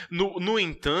 No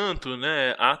entanto,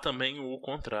 né, há também o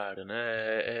contrário,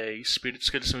 né, espíritos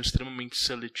que eles são extremamente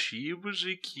seletivos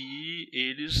e que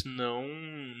eles não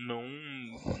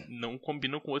não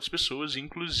combinam com outras pessoas,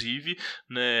 inclusive,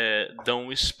 né, dão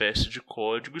uma espécie de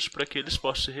códigos para que eles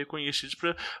possam ser reconhecidos,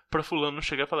 para fulano não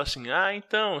chegar e falar assim,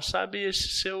 então, sabe esse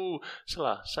seu, sei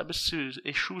lá, sabe esse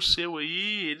Exu seu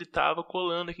aí, ele tava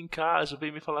colando aqui em casa,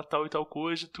 veio me falar tal e tal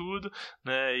coisa e tudo,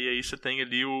 né, e aí você tem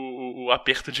ali o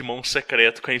aperto de mão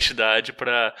secreto com a entidade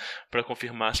para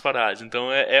confirmar as paradas.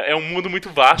 Então é um mundo muito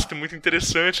vasto e muito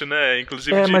interessante, né,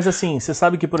 inclusive... Mas assim, você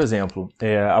sabe que, por exemplo,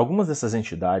 algumas dessas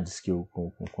entidades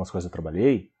com as quais eu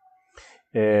trabalhei,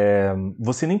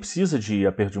 você nem precisa de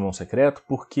aperto de mão secreto,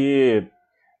 porque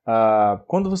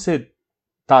quando você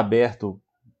está aberto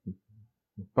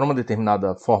para uma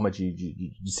determinada forma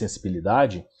de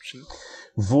sensibilidade, Sim.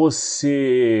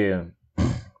 Você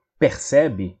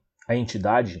percebe a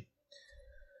entidade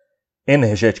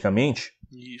energeticamente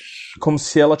Isso. como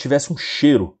se ela tivesse um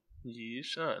cheiro.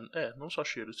 Isso, não só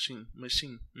cheiro, sim, mas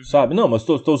sim. Uhum. Sabe? Não, mas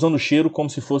estou usando cheiro como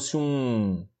se fosse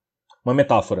uma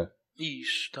metáfora.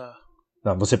 Isso, tá.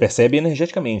 Não, você percebe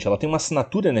energeticamente, ela tem uma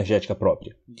assinatura energética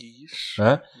própria. Isso.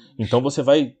 Né? Então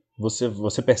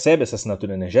você percebe essa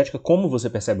assinatura energética como você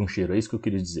percebe um cheiro, é isso que eu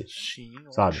queria dizer. Sim,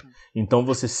 sabe? ótimo. Então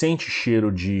você sente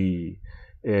cheiro de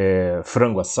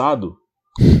frango assado,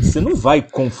 você não vai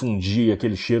confundir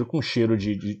aquele cheiro com cheiro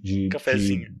de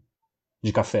cafezinho.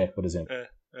 De café, por exemplo.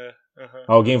 Uhum.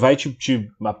 Alguém vai te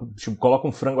coloca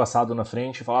um frango assado na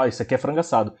frente e fala, isso aqui é frango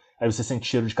assado. Aí você sente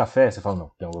cheiro de café, você fala, não,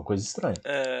 tem alguma coisa estranha.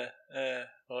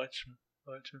 Ótimo.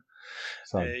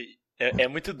 Sabe? É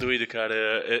muito doido, cara,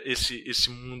 esse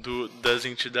mundo das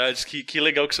entidades. Que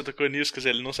legal que você tocou nisso, quer dizer,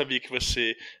 ele não sabia que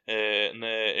você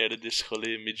né, era desse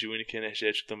rolê mediúnico e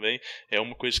energético também. É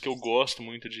uma coisa que eu gosto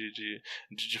muito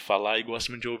de falar e gosto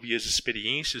muito de ouvir as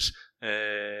experiências,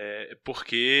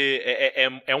 porque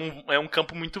é um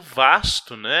campo muito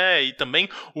vasto, né? E também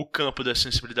o campo das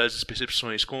sensibilidades e das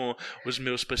percepções. Com os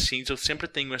meus pacientes, eu sempre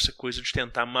tenho essa coisa de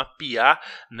tentar mapear,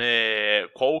 né,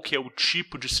 qual que é o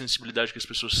tipo de sensibilidade que as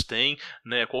pessoas têm,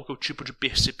 né, qual que é o tipo de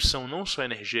percepção, não só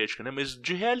energética, né, mas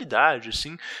de realidade,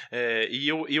 assim, e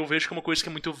eu vejo que é uma coisa que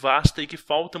é muito vasta e que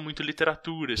falta muito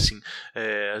literatura, assim.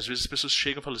 Às vezes as pessoas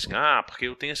chegam e falam assim, porque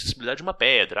eu tenho a sensibilidade de uma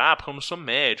pedra, porque eu não sou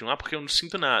médium, porque eu não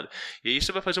sinto nada. E aí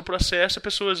você vai fazer um processo, a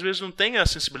pessoa às vezes não tem a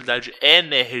sensibilidade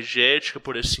energética,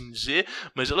 por assim dizer,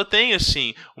 mas ela tem,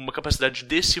 assim, uma capacidade de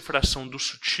decifração do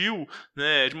sutil,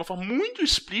 né, de uma forma muito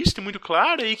explícita e muito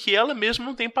clara, e que ela mesma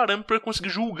não tem parâmetro para conseguir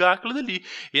julgar aquilo dali.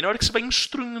 E na hora que você vai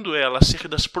instruindo ela acerca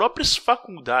das próprias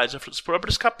faculdades, das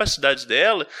próprias capacidades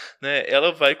dela, né,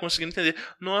 ela vai conseguindo entender,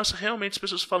 nossa, realmente as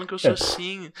pessoas falam que eu sou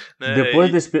assim, né?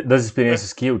 Depois das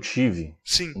experiências que eu tive,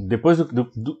 sim, depois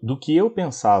do que eu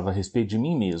pensava a respeito de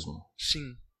mim mesmo,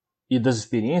 sim, e das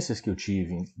experiências que eu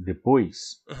tive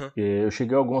depois, uhum, eu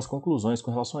cheguei a algumas conclusões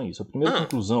com relação a isso. A primeira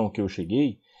conclusão que eu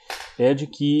cheguei é de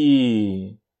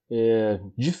que,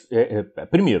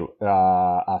 primeiro,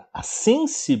 a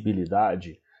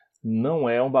sensibilidade não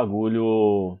é um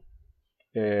bagulho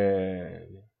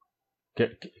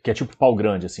que é tipo pau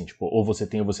grande, assim, tipo, ou você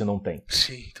tem ou você não tem.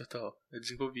 sim, total. É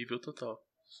desenvolvível total.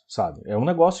 Sabe? É um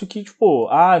negócio que, tipo,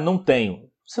 não tenho.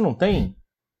 Você não tem?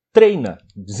 Treina,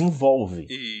 desenvolve.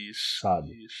 Isso.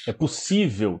 Sabe? Isso. É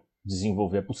possível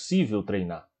desenvolver, é possível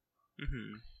treinar.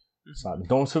 Uhum. Sabe?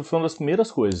 Então, isso foi uma das primeiras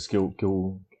coisas que eu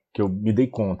me dei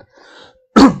conta.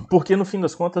 Porque, no fim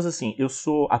das contas, assim, eu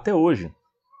sou, até hoje,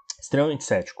 extremamente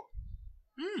cético.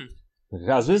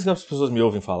 Às vezes as pessoas me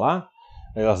ouvem falar,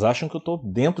 elas acham que eu estou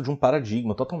dentro de um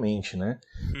paradigma totalmente, né?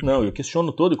 Não, eu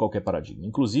questiono todo e qualquer paradigma.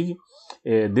 Inclusive,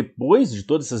 depois de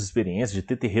todas essas experiências, de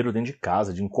ter terreiro dentro de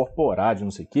casa, de incorporar, de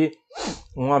não sei o quê,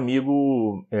 um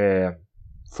amigo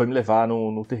foi me levar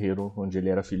no terreiro onde ele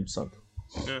era filho de santo.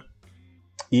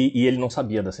 E ele não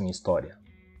sabia dessa minha história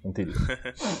anterior.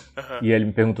 E ele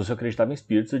me perguntou se eu acreditava em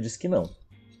espíritos, eu disse que não.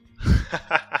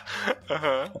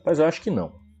 Rapaz, eu acho que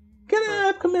não. Porque na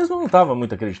época mesmo eu não estava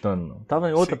muito acreditando, não. Estava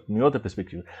em outra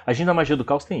perspectiva. A gente da magia do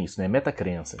caos tem isso, né?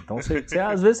 Metacrença. Então,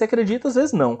 às vezes você acredita, às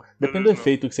vezes não. Depende do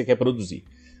efeito que você quer produzir.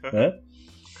 Né?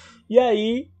 E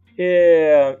aí,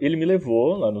 ele me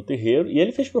levou lá no terreiro, e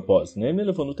ele fez de propósito, né? Ele me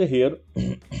levou no terreiro,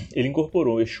 ele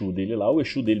incorporou o Exu dele lá, o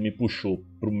Exu dele me puxou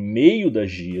pro meio da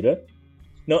gira.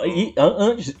 Não, e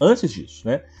antes disso,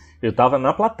 né? Eu estava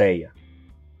na plateia.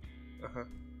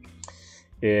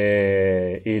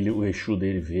 O Exu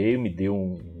dele veio, me deu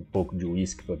um pouco de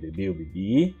uísque pra beber, eu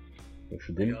bebi. O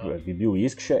Exu dele bebi o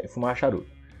uísque, fumar charuto.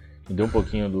 Me deu um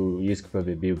pouquinho do uísque pra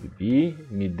beber, eu bebi.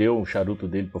 Me deu um charuto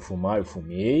dele pra fumar, eu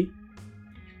fumei.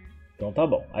 Então tá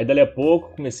bom. Aí dali a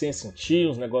pouco comecei a sentir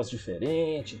uns negócios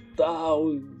diferentes e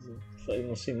tal. Eu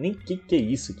não sei nem o que é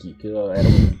isso aqui. Que era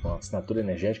uma assinatura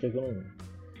energética que eu não...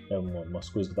 Umas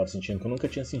coisas que eu tava sentindo que eu nunca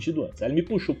tinha sentido antes. Aí ele me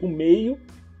puxou pro meio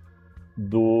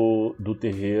do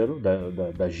terreiro,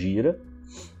 da gira,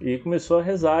 e começou a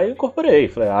rezar e eu incorporei.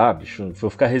 Falei, bicho, se eu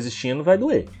ficar resistindo vai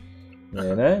doer.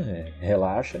 Né?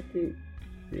 Relaxa que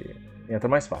entra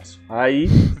mais fácil.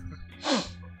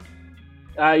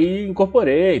 Aí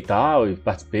incorporei e tal, e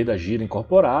participei da gira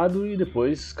incorporado, e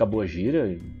depois acabou a gira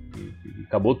e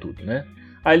acabou tudo, né?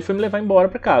 Aí ele foi me levar embora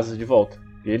pra casa, de volta.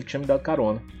 Ele tinha me dado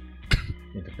carona.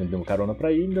 Ele me deu carona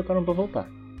pra ir e me deu carona pra voltar.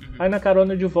 Aí na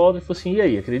carona de volta ele falou assim, e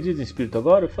aí, acredita em espírito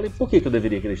agora? Eu falei, por que eu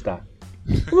deveria acreditar?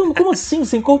 Como assim?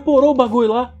 Você incorporou o bagulho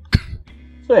lá?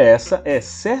 Eu falei, essa é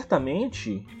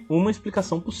certamente uma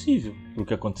explicação possível pro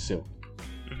que aconteceu.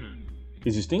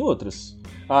 Existem outras.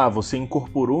 Você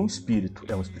incorporou um espírito.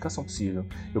 É uma explicação possível.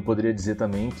 Eu poderia dizer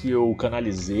também que eu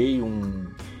canalizei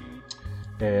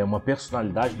uma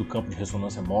personalidade do campo de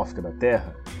ressonância mórfica da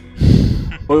Terra.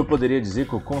 Ou eu poderia dizer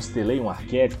que eu constelei um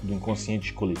arquétipo do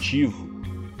inconsciente coletivo.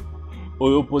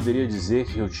 Ou eu poderia dizer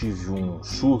que eu tive um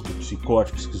surto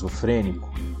psicótico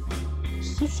esquizofrênico.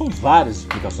 São várias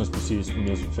explicações possíveis para o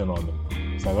mesmo fenômeno.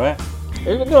 Sabe?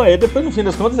 Depois no fim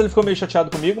das contas ele ficou meio chateado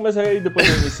comigo, mas aí depois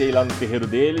eu iniciei lá no terreiro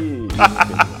dele e...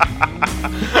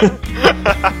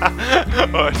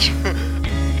 Ótimo.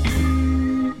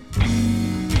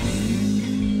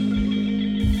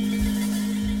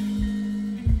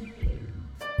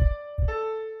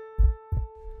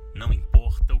 Não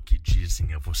importa o que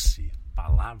dizem a você,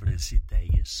 palavras e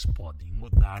ideias podem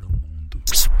mudar o mundo.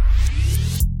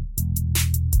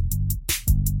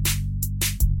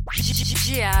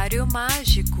 Diário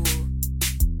Mágico.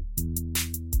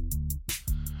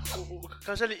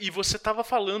 Caselli, e você estava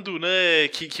falando, né,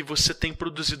 que você tem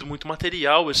produzido muito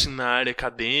material, assim, na área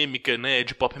acadêmica, né,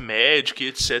 de pop magic,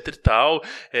 etc e tal,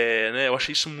 né, eu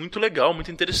achei isso muito legal,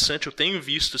 muito interessante, eu tenho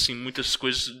visto, assim, muitas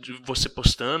coisas de você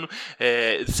postando,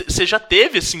 você já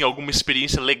teve, assim, alguma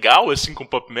experiência legal, assim, com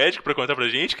pop magic pra contar pra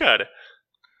gente, cara?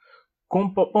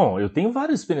 Bom, eu tenho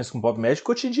várias experiências com pop magic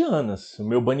cotidianas, o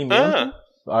meu banimento,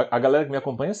 a galera que me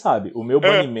acompanha sabe, o meu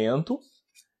banimento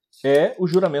é o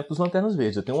juramento dos Lanternas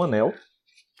Verdes, eu tenho um anel.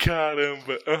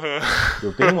 Caramba,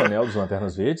 Eu tenho um anel dos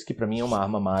Lanternas Verdes, que pra mim é uma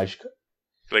arma mágica.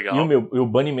 Legal. E o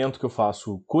banimento que eu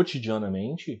faço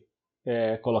cotidianamente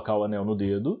é colocar o anel no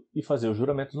dedo e fazer o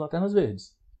juramento dos Lanternas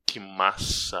Verdes. Que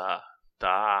massa,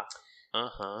 tá.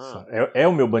 É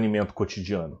o meu banimento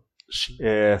cotidiano. Sim.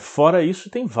 Fora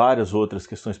isso, tem várias outras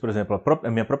questões. Por exemplo,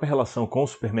 a minha própria relação com o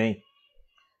Superman.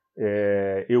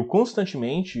 Eu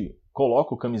constantemente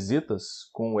coloco camisetas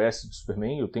com o S do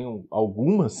Superman, eu tenho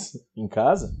algumas em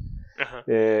casa,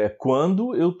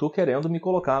 quando eu tô querendo me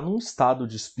colocar num estado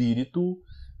de espírito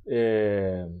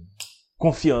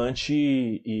confiante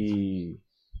e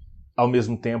ao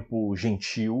mesmo tempo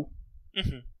gentil,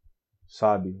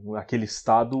 sabe? Aquele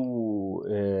estado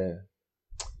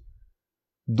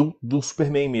do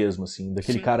Superman mesmo, assim,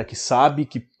 daquele cara que sabe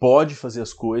que pode fazer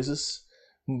as coisas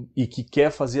e que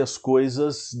quer fazer as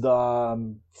coisas da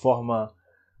forma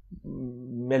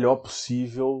melhor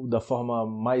possível, da forma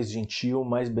mais gentil,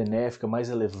 mais benéfica, mais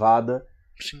elevada,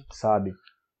 sabe?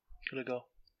 Que legal.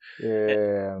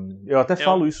 Eu até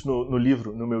falo isso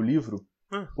no meu livro,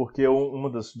 porque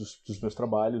um dos meus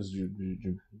trabalhos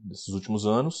desses últimos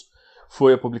anos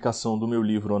foi a publicação do meu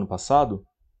livro ano passado,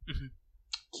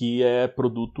 que é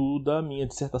produto da minha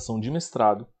dissertação de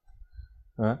mestrado,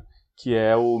 né? Que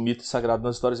é o Mito Sagrado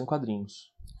nas Histórias em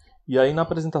Quadrinhos. E aí na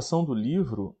apresentação do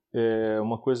livro,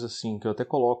 uma coisa assim que eu até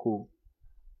coloco,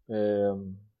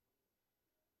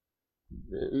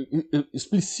 eu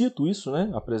explicito isso,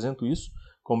 né? Apresento isso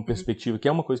como perspectiva, que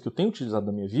é uma coisa que eu tenho utilizado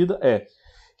na minha vida,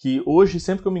 que hoje,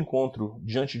 sempre que eu me encontro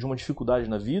diante de uma dificuldade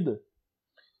na vida,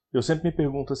 eu sempre me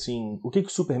pergunto assim, o que o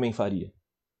Superman faria?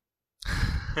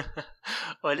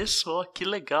 Olha só, que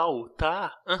legal,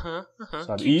 tá?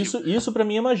 Sabe? Isso pra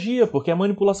mim é magia, porque é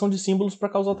manipulação de símbolos pra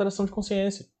causar alteração de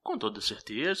consciência. Com toda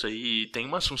certeza, e tem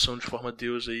uma assunção de forma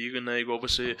Deus aí, né? Igual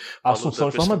você falou. Assunção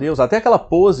de forma Deus. Até aquela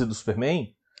pose do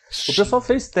Superman, o pessoal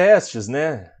fez testes,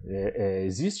 né?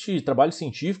 Existe trabalho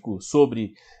científico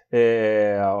sobre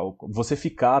você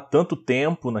ficar tanto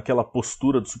tempo naquela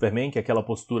postura do Superman, que é aquela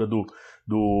postura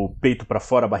do peito pra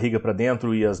fora, a barriga pra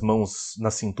dentro e as mãos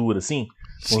na cintura, assim,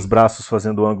 com os braços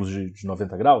fazendo ângulos de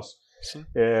 90 graus.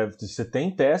 Você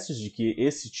tem testes de que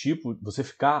esse tipo, você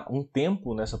ficar um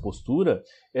tempo nessa postura,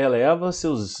 eleva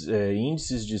seus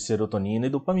índices de serotonina e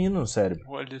dopamina no cérebro.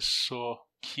 Olha só,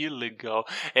 que legal.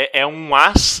 É um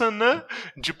asana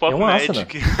de pop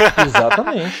magic.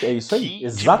 Exatamente, é isso aí.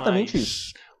 Exatamente demais.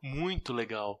 isso. Muito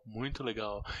legal, muito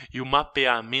legal. E o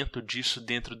mapeamento disso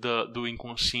dentro do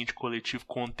inconsciente coletivo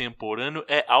contemporâneo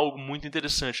é algo muito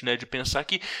interessante, né? De pensar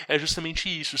que é justamente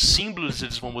isso. Símbolos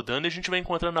eles vão mudando e a gente vai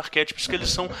encontrando arquétipos que eles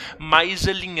são mais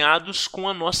alinhados com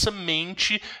a nossa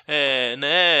mente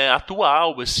né,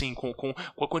 atual, assim, com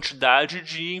a quantidade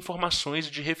de informações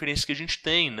e de referências que a gente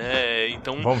tem, né?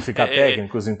 Então, vamos ficar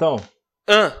técnicos, então?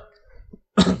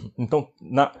 Então,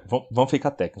 vamos ficar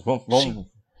técnicos.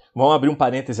 Vamos abrir um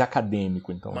parêntese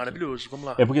acadêmico, então. Maravilhoso, vamos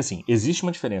lá. É porque, assim, existe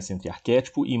uma diferença entre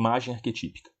arquétipo e imagem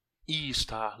arquetípica. Isso,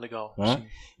 tá, legal. Né?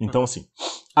 Então, assim,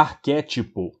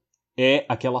 arquétipo é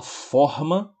aquela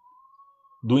forma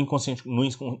do inconsciente,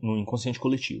 no inconsciente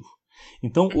coletivo.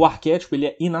 Então, o arquétipo ele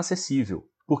é inacessível,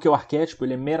 porque o arquétipo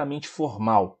ele é meramente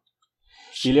formal.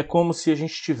 Ele é como se a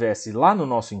gente tivesse lá no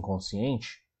nosso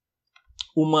inconsciente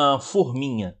uma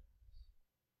forminha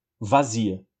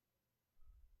vazia.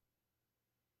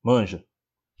 Manja?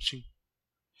 Sim.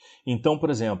 Então,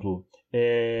 por exemplo,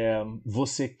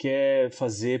 você quer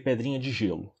fazer pedrinha de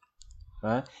gelo,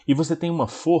 né? E você tem uma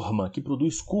forma que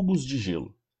produz cubos de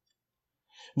gelo.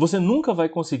 Você nunca vai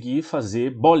conseguir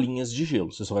fazer bolinhas de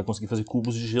gelo. Você só vai conseguir fazer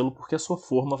cubos de gelo porque a sua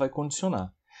forma vai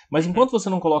condicionar. Mas enquanto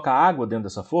você não coloca água dentro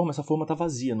dessa forma, essa forma está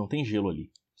vazia, não tem gelo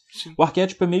ali. Sim. O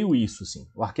arquétipo é meio isso, assim.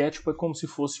 O arquétipo é como se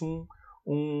fosse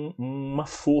uma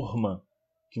forma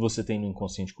que você tem no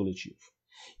inconsciente coletivo.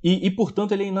 E,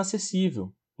 portanto, ele é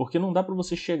inacessível, porque não dá para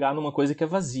você chegar numa coisa que é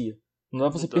vazia. Não dá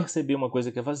para você perceber uma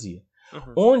coisa que é vazia.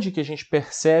 Onde que a gente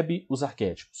percebe os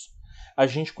arquétipos? A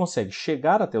gente consegue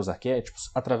chegar até os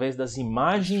arquétipos através das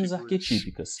imagens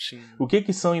arquetípicas. Sim. O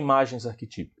que são imagens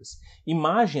arquetípicas?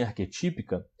 Imagem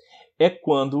arquetípica é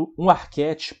quando um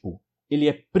arquétipo ele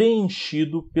é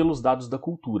preenchido pelos dados da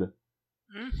cultura.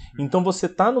 Então você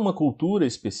está numa cultura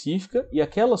específica e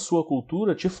aquela sua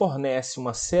cultura te fornece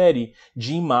uma série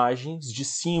de imagens, de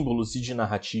símbolos e de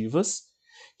narrativas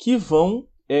que vão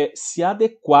se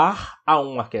adequar a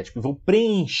um arquétipo, vão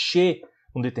preencher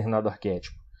um determinado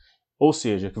arquétipo. Ou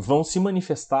seja, que vão se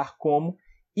manifestar como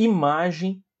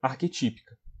imagem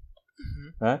arquetípica.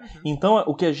 Né? Então,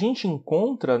 o que a gente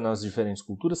encontra nas diferentes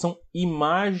culturas são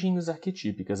imagens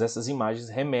arquetípicas. Essas imagens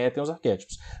remetem aos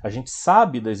arquétipos. A gente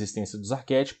sabe da existência dos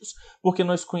arquétipos porque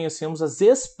nós conhecemos as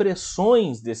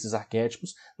expressões desses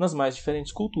arquétipos nas mais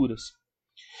diferentes culturas.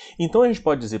 Então, a gente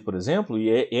pode dizer, por exemplo,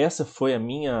 e essa foi a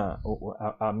minha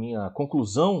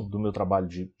conclusão do meu trabalho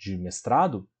de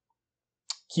mestrado,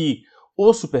 que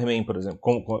o Superman, por exemplo,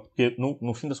 porque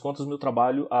no fim das contas o meu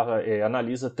trabalho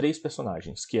analisa 3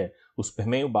 personagens, que é o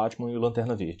Superman, o Batman e o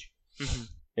Lanterna Verde.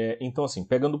 Então, assim,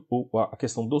 pegando a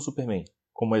questão do Superman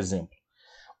como exemplo,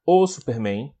 o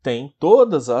Superman tem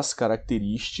todas as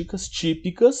características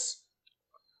típicas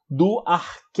do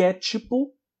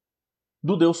arquétipo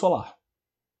do Deus Solar.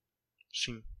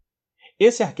 Sim.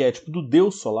 Esse arquétipo do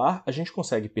Deus Solar a gente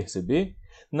consegue perceber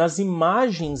nas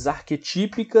imagens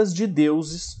arquetípicas de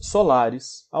deuses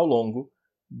solares ao longo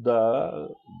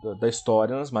da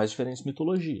história nas mais diferentes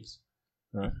mitologias.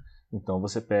 Né? Então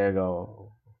você pega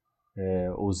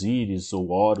Osíris ou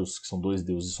Horus, que são 2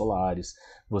 deuses solares,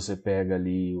 você pega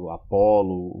ali o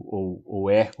Apolo ou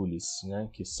Hércules, né,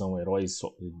 que são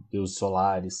deuses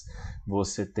solares,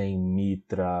 você tem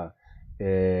Mitra,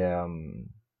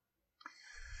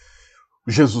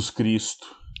 Jesus Cristo,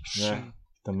 né?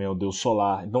 Também é o Deus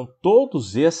solar. Então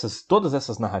todas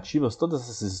essas narrativas, todas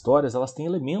essas histórias, elas têm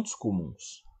elementos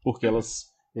comuns, porque elas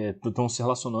estão se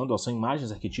relacionando, elas são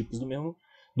imagens arquetípicas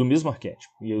do mesmo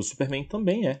arquétipo. E o Superman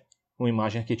também é uma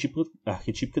imagem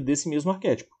arquetípica desse mesmo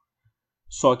arquétipo.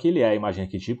 Só que ele é a imagem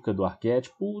arquetípica do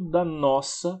arquétipo da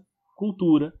nossa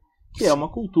cultura, que é uma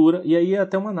cultura, e aí é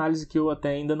até uma análise que eu até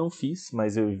ainda não fiz,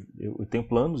 mas eu tenho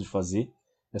planos de fazer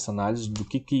essa análise do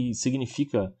que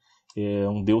significa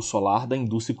um deus solar da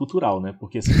indústria cultural, né?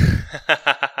 Porque assim,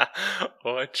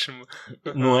 ótimo.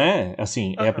 Não é?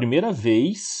 Assim, é a primeira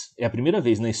vez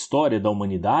na história da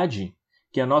humanidade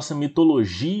que a nossa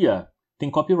mitologia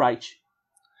tem copyright.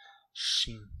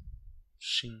 Sim.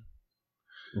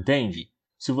 Entende?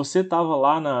 Se você estava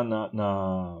lá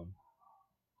na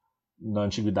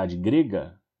antiguidade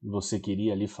grega e você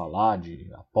queria ali falar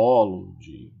de Apolo,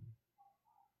 de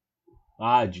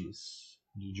Hades,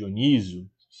 de Dionísio,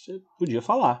 você podia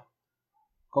falar.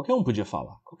 Qualquer um podia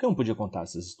falar. Qualquer um podia contar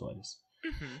essas histórias.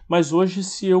 Mas hoje,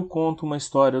 se eu conto uma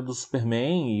história do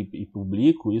Superman e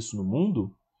publico isso no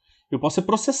mundo, eu posso ser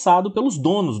processado pelos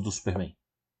donos do Superman.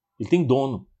 Ele tem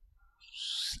dono.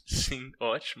 Sim,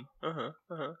 ótimo.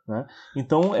 Né?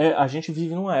 Então, a gente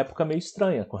vive numa época meio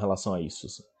estranha com relação a isso.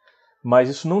 Assim. Mas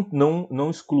isso não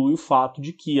exclui o fato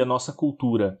de que a nossa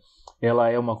cultura ela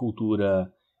é uma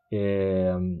cultura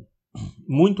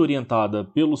muito orientada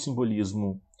pelo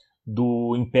simbolismo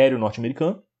do Império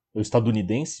Norte-Americano, ou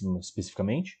estadunidense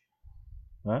especificamente,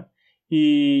 né?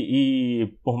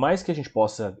 E por mais que a gente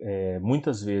possa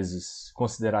muitas vezes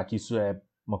considerar que isso é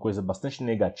uma coisa bastante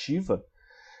negativa,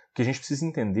 o que a gente precisa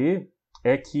entender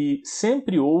é que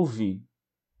sempre houve,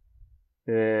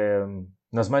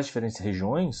 nas mais diferentes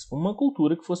regiões, uma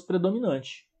cultura que fosse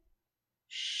predominante.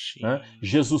 Né?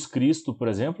 Jesus Cristo, por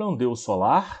exemplo, é um deus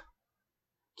solar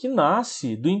que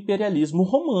nasce do imperialismo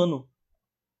romano.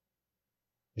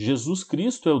 Jesus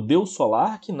Cristo é o deus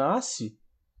solar que nasce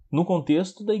no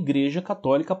contexto da Igreja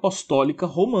Católica Apostólica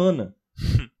Romana.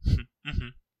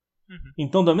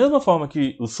 Então, da mesma forma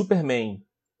que o Superman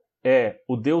é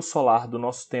o deus solar do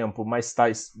nosso tempo, mas está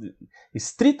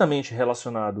estritamente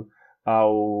relacionado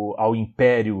ao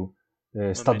Império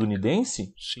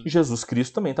estadunidense, Jesus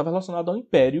Cristo também estava relacionado ao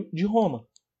Império de Roma.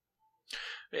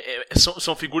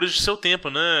 São figuras de seu tempo,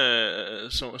 né?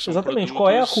 São exatamente. Produtos... Qual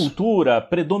é a cultura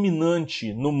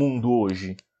predominante no mundo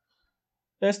hoje?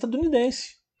 É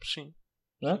estadunidense. Sim.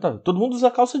 Né? Tá, todo mundo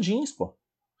usa calça jeans, pô.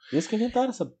 Eles que inventaram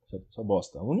essa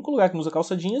bosta. O único lugar que não usa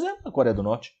calça jeans é a Coreia do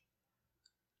Norte.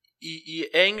 E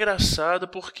é engraçado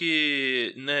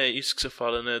porque, né, isso que você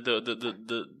fala, né,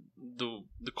 do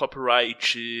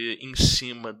copyright em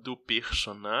cima do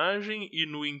personagem e,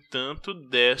 no entanto,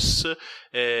 dessa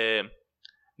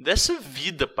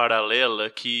vida paralela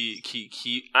que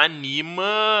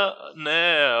anima,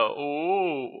 né,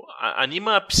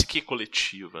 anima a psique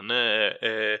coletiva, né,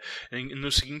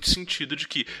 no seguinte sentido de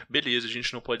que, beleza, a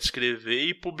gente não pode escrever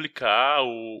e publicar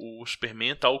o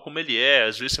Superman tal como ele é.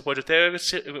 Às vezes você pode até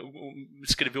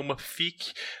escrever uma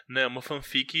fic, né, uma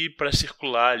fanfic para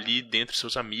circular ali dentre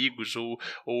seus amigos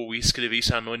ou escrever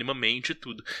isso anonimamente e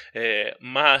tudo.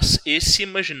 Mas esse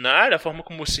imaginário, a forma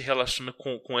como se relaciona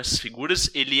com essas figuras,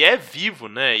 ele é vivo,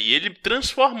 né? E ele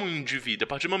transforma um indivíduo. A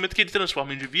partir do momento que ele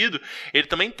transforma um indivíduo, ele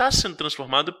também está sendo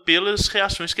transformado pelas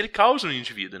reações que ele causa no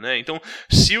indivíduo, né? Então,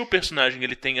 se o personagem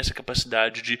ele tem essa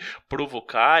capacidade de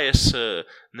provocar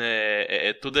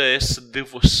toda essa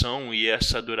devoção e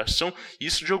essa adoração,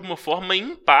 isso de alguma forma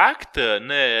impacta,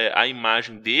 né, a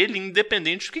imagem dele,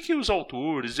 independente do que os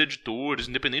autores, editores,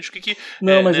 independente do que...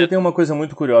 Não, mas eu tenho uma coisa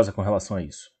muito curiosa com relação a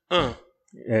isso.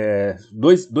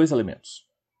 Dois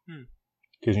elementos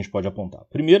que a gente pode apontar. O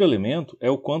primeiro elemento é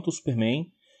o quanto o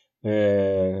Superman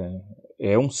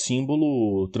é um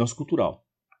símbolo transcultural.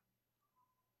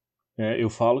 Eu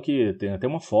falo que tem até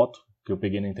uma foto que eu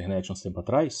peguei na internet uns tempo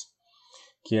atrás,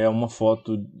 que é uma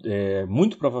foto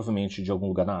muito provavelmente de algum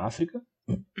lugar na África,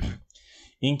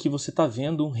 em que você está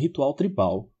vendo um ritual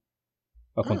tribal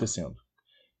acontecendo.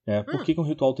 Por que um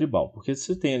ritual tribal? Porque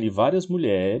você tem ali várias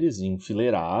mulheres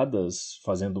enfileiradas,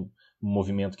 fazendo um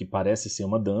movimento que parece ser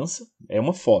uma dança. É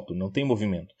uma foto, não tem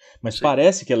movimento. Mas sim,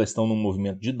 parece que elas estão num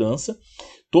movimento de dança.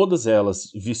 Todas elas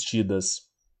vestidas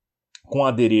com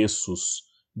adereços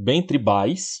bem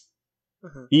tribais.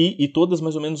 E todas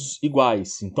mais ou menos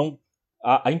iguais. Então,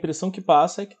 a impressão que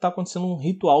passa é que está acontecendo um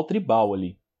ritual tribal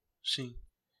ali. Sim.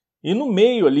 E no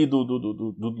meio ali do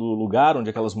lugar onde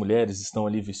aquelas mulheres estão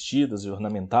ali vestidas e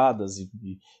ornamentadas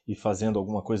e fazendo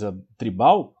alguma coisa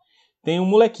tribal, tem um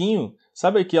molequinho.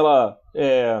 Sabe aquela...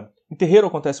 Em terreiro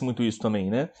acontece muito isso também,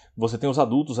 né? Você tem os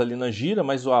adultos ali na gira,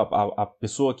 mas a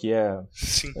pessoa que é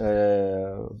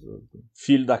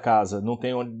filho da casa não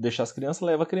tem onde deixar as crianças,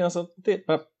 leva a criança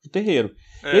para o terreiro.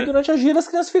 E aí, durante a gira, as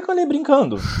crianças ficam ali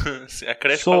brincando. A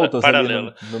creche soltas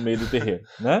paralela. Ali no meio do terreiro,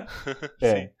 né?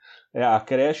 É a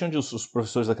creche onde os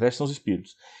professores da creche são os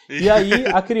espíritos. E aí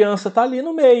a criança tá ali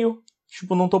no meio.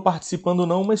 Tipo, não tô participando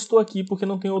não, mas estou aqui porque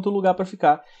não tem outro lugar para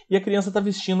ficar. E a criança tá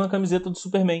vestindo a camiseta do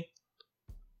Superman.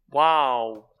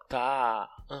 Uau, tá.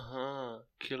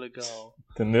 Que legal.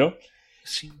 Entendeu?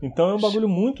 Sim. Então é um bagulho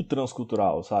muito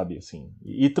transcultural, sabe? Assim,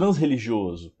 e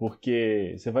transreligioso.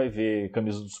 Porque você vai ver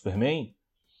camisa do Superman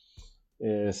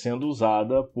sendo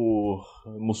usada por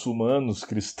muçulmanos,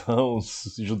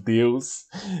 cristãos, judeus,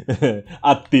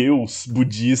 ateus,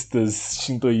 budistas,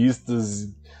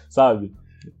 shintoístas, sabe?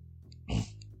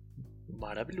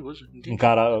 Maravilhoso. Um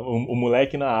cara, um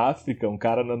moleque na África, um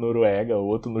cara na Noruega,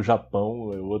 outro no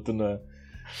Japão, outro na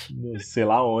sei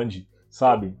lá onde,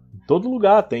 sabe? Em todo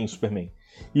lugar tem Superman.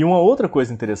 E uma outra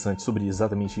coisa interessante sobre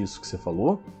exatamente isso que você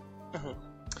falou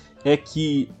é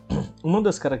que uma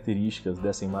das características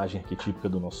dessa imagem arquetípica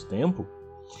do nosso tempo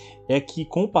é que,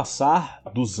 com o passar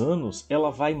dos anos,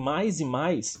 ela vai mais e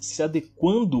mais se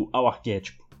adequando ao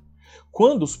arquétipo.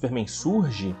 Quando o Superman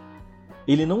surge,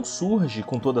 ele não surge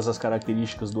com todas as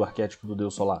características do arquétipo do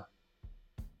Deus Solar.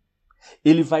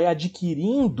 Ele vai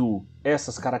adquirindo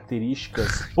essas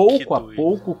características pouco a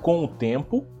pouco com o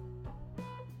tempo,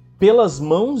 pelas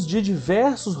mãos de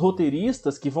diversos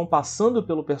roteiristas que vão passando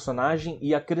pelo personagem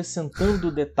e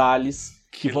acrescentando detalhes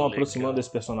que vão legal. aproximando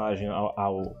esse personagem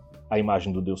à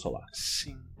imagem do Deus Solar.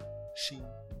 Sim.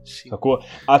 Sacou?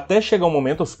 Até chegar o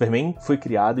momento, o Superman foi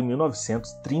criado em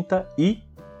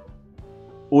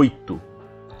 1938.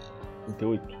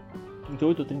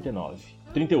 38 ou 39?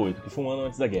 38, que foi um ano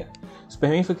antes da guerra. O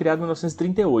Superman foi criado em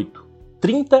 1938.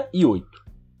 38.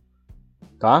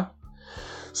 Tá?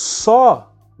 Só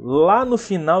lá no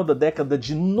final da década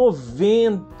de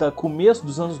 90, começo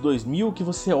dos anos 2000, que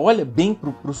você olha bem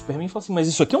pro Superman e fala assim, mas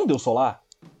isso aqui é um Deus Solar?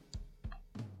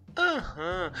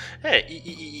 Aham.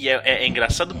 É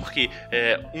engraçado porque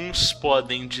uns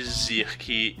podem dizer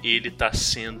que ele está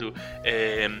sendo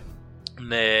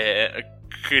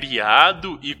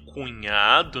criado e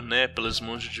cunhado, né, pelas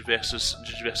mãos de diversos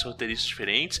roteiristas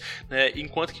diferentes, né,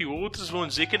 enquanto que outros vão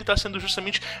dizer que ele está sendo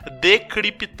justamente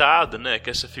decriptado, né,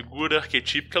 que essa figura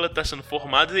arquetípica ela está sendo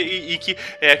formada e que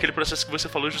é aquele processo que você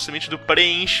falou justamente do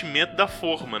preenchimento da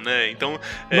forma, né? Então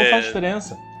não faz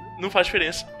diferença. Não faz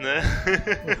diferença, né?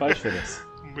 Não faz diferença.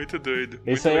 Muito doido.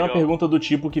 Isso aí é uma pergunta do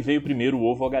tipo que veio primeiro o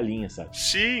ovo ou a galinha, sabe?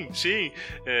 Sim.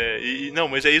 Não,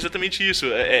 mas é exatamente isso.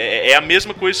 É a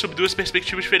mesma coisa sob duas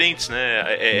perspectivas diferentes,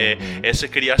 né? Essa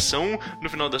criação, no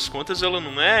final das contas, ela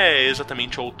não é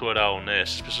exatamente autoral, né?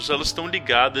 Essas pessoas elas estão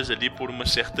ligadas ali por uma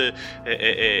certa...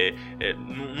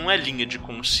 não é linha de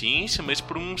consciência, mas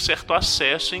por um certo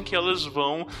acesso em que elas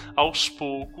vão, aos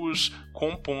poucos,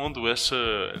 compondo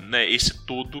esse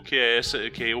todo que é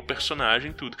o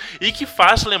personagem, tudo. E que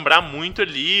faz lembrar muito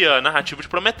ali a narrativa de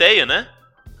Prometeia, né?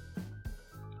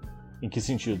 Em que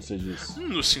sentido você diz?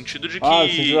 No sentido de que... no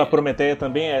sentido da Prometeia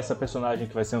também é essa personagem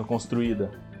que vai sendo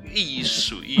construída.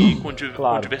 Isso, e com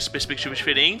diversas perspectivas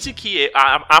diferentes, e que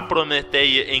a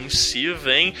Prometeia em si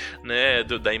vem, né,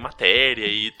 da imatéria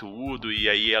e tudo, e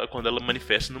aí quando ela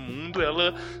manifesta no mundo,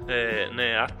 ela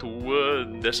atua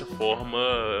dessa forma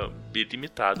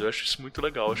ilimitada. Eu acho isso muito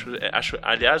legal,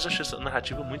 aliás, acho essa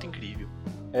narrativa muito incrível.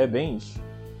 É bem isso.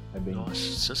 Nossa,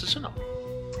 sensacional.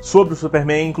 Sobre o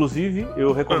Superman, inclusive,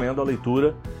 eu recomendo a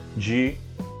leitura de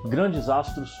Grandes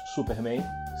Astros Superman,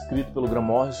 escrito pelo Grant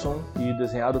Morrison e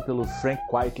desenhado pelo Frank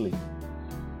Quitely.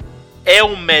 É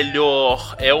o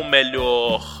melhor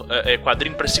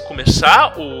quadrinho pra se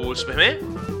começar, o Superman?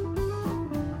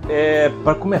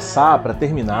 Pra começar, pra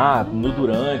terminar, no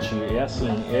durante,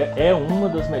 é uma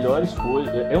das melhores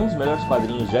coisas, é um dos melhores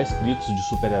quadrinhos já escritos de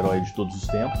super-herói de todos os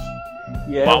tempos,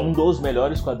 e é um dos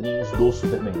melhores quadrinhos do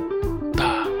Superman.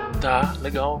 Tá,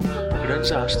 legal.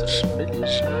 Grandes Astros,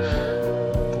 beleza.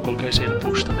 Vou colocar isso aí no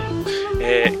post também.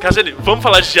 Caselli, vamos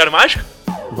falar de Diário Mágico?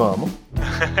 Vamos.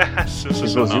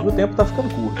 Inclusive o tempo tá ficando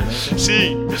curto, né?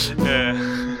 Sim.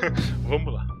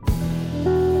 Vamos lá.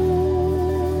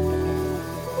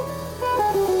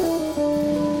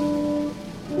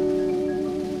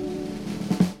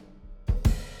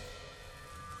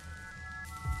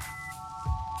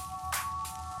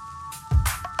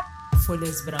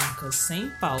 Folhas brancas sem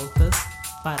pautas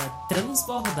para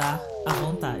transbordar à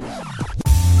vontade.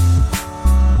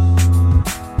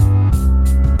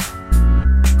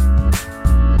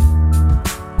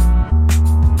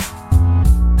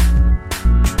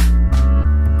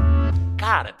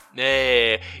 Cara,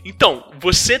 então,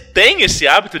 você tem esse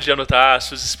hábito de anotar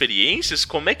suas experiências?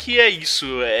 Como é que é isso?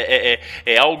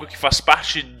 É algo que faz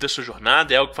parte da sua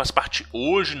jornada? É algo que faz parte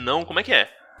hoje? Não? Como é que é?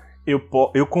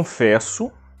 Eu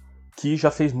confesso que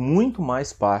já fez muito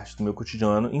mais parte do meu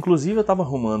cotidiano. Inclusive, eu estava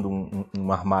arrumando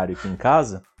um armário aqui em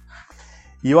casa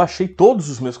e eu achei todos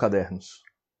os meus cadernos.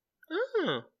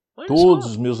 Todos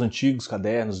os meus antigos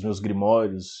cadernos, os meus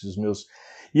grimórios, os meus...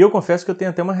 E eu confesso que eu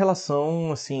tenho até uma relação,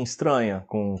 assim, estranha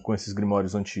com esses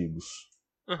grimórios antigos.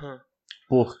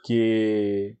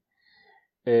 Porque,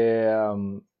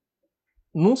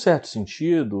 num certo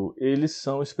sentido, eles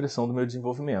são expressão do meu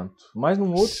desenvolvimento. Mas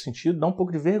num outro sentido, dá um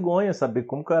pouco de vergonha saber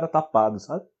como que eu era tapado,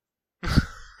 sabe?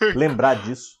 Lembrar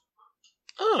disso.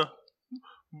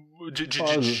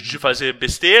 De fazer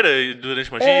besteira durante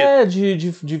uma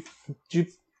dia?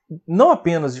 Não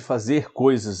apenas de fazer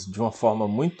coisas de uma forma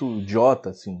muito idiota,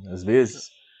 assim, às vezes,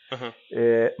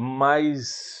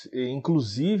 mas,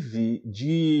 inclusive,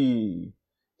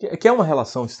 que é uma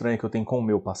relação estranha que eu tenho com o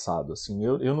meu passado. Assim.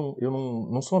 Eu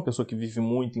não sou uma pessoa que vive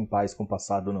muito em paz com o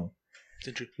passado, não.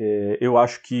 Entendi. Eu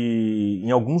acho que,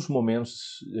 em alguns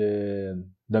momentos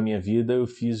da minha vida, eu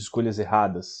fiz escolhas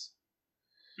erradas.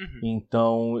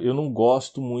 Então, eu não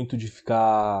gosto muito de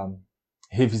ficar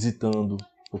revisitando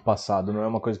o passado, não é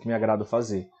uma coisa que me agrada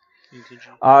fazer. Entendi.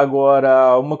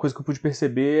 Agora, uma coisa que eu pude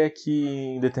perceber é que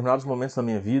em determinados momentos da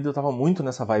minha vida eu estava muito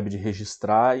nessa vibe de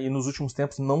registrar e nos últimos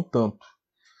tempos não tanto.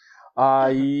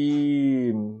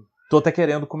 Aí tô até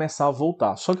querendo começar a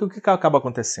voltar. Só que o que acaba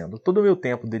acontecendo? Todo o meu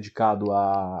tempo dedicado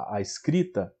à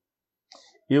escrita,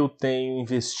 eu tenho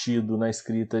investido na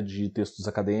escrita de textos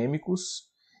acadêmicos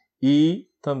e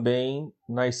também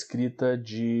na escrita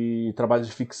de trabalhos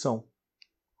de ficção.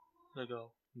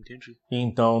 Legal, entendi.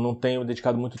 Então não tenho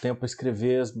dedicado muito tempo a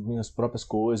escrever as minhas próprias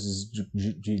coisas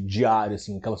de diário,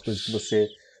 assim, aquelas coisas que você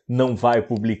não vai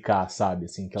publicar, sabe?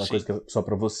 Assim, aquela coisa que é só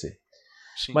pra você.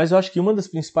 Sim. Mas eu acho que uma das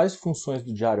principais funções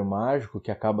do Diário Mágico, que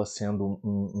acaba sendo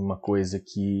uma coisa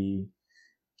que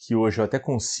hoje eu até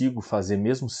consigo fazer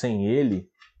mesmo sem ele,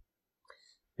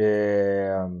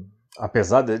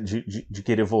 apesar de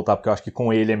querer voltar, porque eu acho que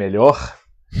com ele é melhor,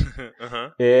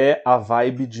 é a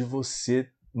vibe de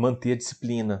você manter a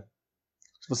disciplina.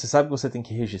 Se você sabe que você tem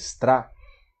que registrar,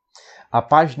 a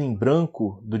página em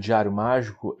branco do Diário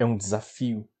Mágico é um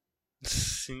desafio.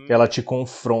 Sim. Ela te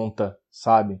confronta,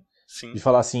 sabe? Sim. De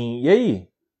falar assim, e aí?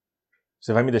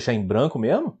 Você vai me deixar em branco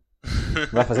mesmo?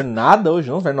 Não vai fazer nada hoje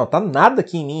não? Não vai notar nada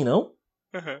aqui em mim, não?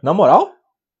 Na moral?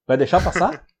 Vai deixar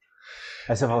passar?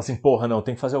 Aí você fala assim, porra, não,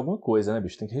 tem que fazer alguma coisa, né,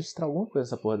 bicho? Tem que registrar alguma coisa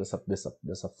essa porra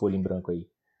dessa folha em branco aí.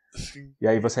 Sim. E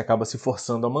aí você acaba se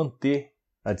forçando a manter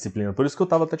a disciplina. Por isso que eu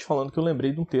tava até te falando que eu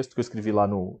lembrei de um texto que eu escrevi lá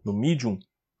no Medium,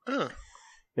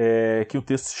 que o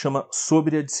texto se chama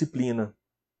Sobre a Disciplina.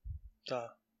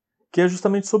 Tá. Que é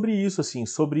justamente sobre isso, assim,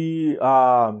 sobre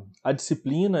a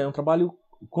disciplina, é um trabalho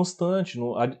constante.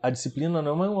 A disciplina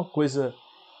não é uma coisa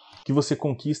que você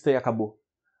conquista e acabou.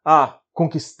 Ah,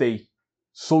 conquistei,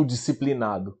 sou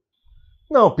disciplinado.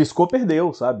 Não, piscou,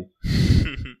 perdeu, sabe?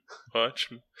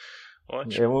 Ótimo.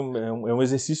 É um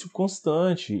exercício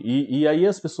constante. E aí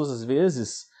as pessoas, às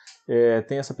vezes,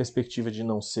 têm essa perspectiva de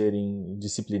não serem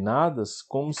disciplinadas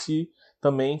como se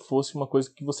também fosse uma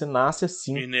coisa que você nasce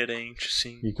assim. Inerente,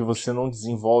 sim. E que você não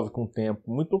desenvolve com o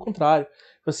tempo. Muito pelo contrário.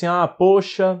 Assim,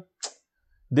 poxa,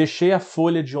 deixei a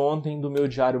folha de ontem do meu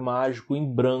diário mágico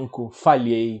em branco,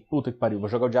 falhei. Puta que pariu, vou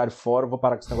jogar o diário fora, vou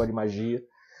parar com esse negócio de magia.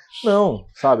 Não,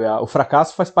 sabe, o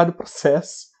fracasso faz parte do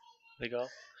processo. Legal.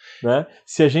 Né?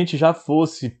 Se a gente já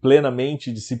fosse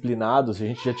plenamente disciplinado, se a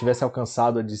gente já tivesse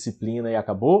alcançado a disciplina e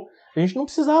acabou, a gente não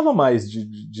precisava mais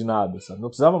de nada, sabe? Não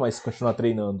precisava mais continuar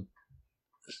treinando.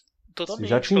 Totalmente, você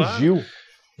já atingiu. Claro.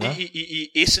 Né?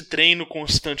 E esse treino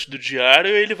constante do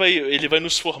diário, ele vai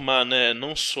nos formar, né?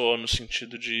 Não só no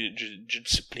sentido de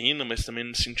disciplina, mas também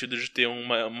no sentido de ter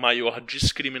uma maior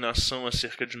discriminação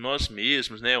acerca de nós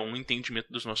mesmos, né? Um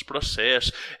entendimento dos nossos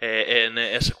processos,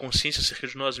 né? Essa consciência acerca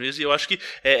de nós mesmos. E eu acho que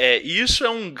isso é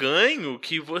um ganho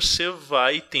que você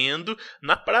vai tendo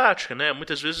na prática, né?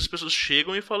 Muitas vezes as pessoas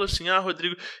chegam e falam assim,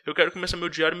 Rodrigo, eu quero começar meu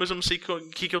diário, mas eu não sei o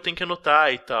que eu tenho que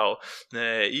anotar e tal.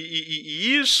 Né?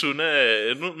 E isso,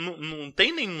 né? Não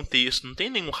tem nenhum texto, não tem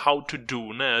nenhum how to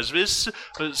do, né? Às vezes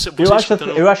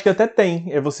eu acho que até tem.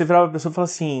 É você virar uma pessoa e falar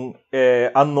assim,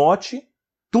 anote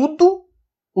tudo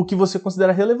o que você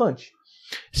considera relevante.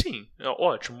 Sim,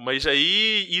 ótimo. Mas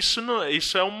aí isso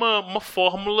é uma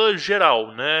fórmula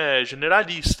geral, né?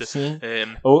 Generalista. Sim.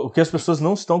 O que as pessoas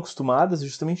não estão acostumadas é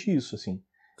justamente isso, assim.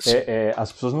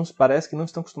 As pessoas parece que não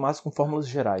estão acostumadas com fórmulas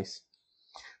gerais.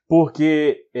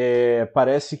 Porque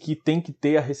parece que tem que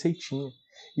ter a receitinha.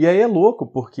 E aí é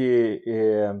louco, porque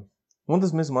uma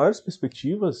das minhas maiores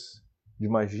perspectivas de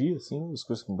magia, assim, as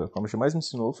coisas que a magia mais me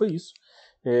ensinou foi isso.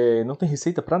 Não tem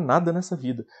receita pra nada nessa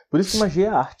vida. Por isso que magia é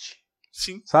arte.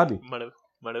 Sim. Sabe?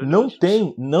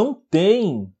 Maravilhoso. Não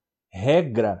tem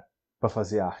regra pra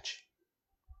fazer arte.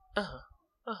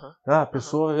 A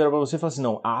pessoa vai virar pra você e falar assim,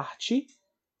 não, arte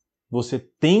você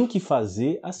tem que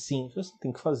fazer assim. Você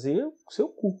tem que fazer o seu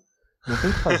cu. Não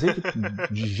tem que fazer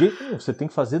de jeito nenhum. Você tem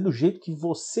que fazer do jeito que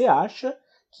você acha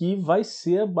que vai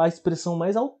ser a expressão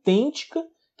mais autêntica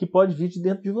que pode vir de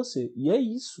dentro de você. E é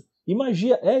isso. E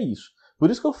magia é isso. Por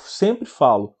isso que eu sempre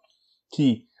falo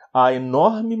que a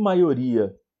enorme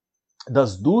maioria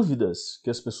das dúvidas que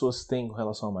as pessoas têm com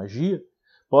relação à magia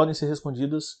podem ser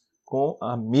respondidas com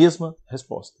a mesma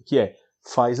resposta, que é,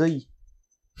 faz aí.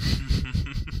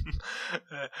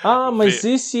 Mas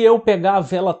e se eu pegar a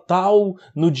vela tal,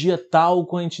 no dia tal,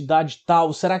 com a entidade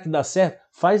tal, será que dá certo?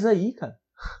 Faz aí, cara.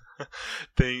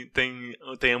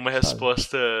 Tem uma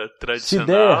resposta tradicional.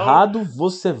 Se der errado,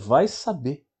 você vai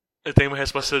saber. Tem uma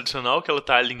resposta tradicional que ela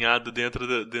está alinhada dentro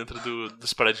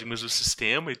dos paradigmas do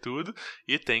sistema e tudo,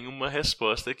 e tem uma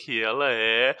resposta que ela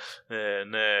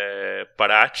né,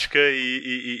 prática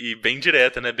e bem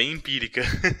direta, né, bem empírica.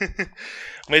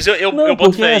 Mas eu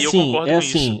boto fé e eu concordo com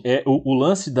isso. O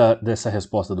lance dessa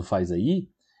resposta do faz aí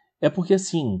é porque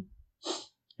assim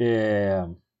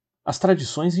as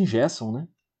tradições engessam, né?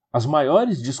 As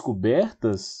maiores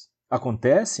descobertas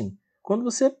acontecem quando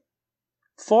você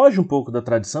foge um pouco da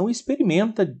tradição e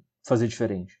experimenta fazer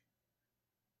diferente.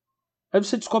 Aí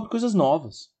você descobre coisas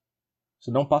novas.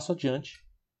 Você dá um passo adiante.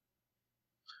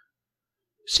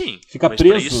 Sim, fica mas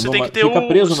preso pra isso você numa, tem que ter, fica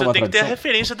preso você numa tem que ter a tradição.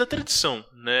 referência da tradição,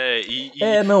 né?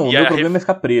 O meu problema é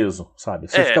ficar preso, sabe?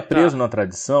 Se você ficar preso tá. na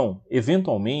tradição,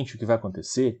 eventualmente o que vai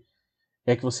acontecer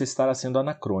é que você estará sendo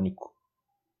anacrônico.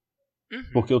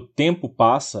 Porque o tempo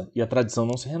passa e a tradição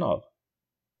não se renova.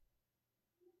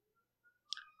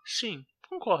 Sim,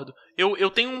 concordo.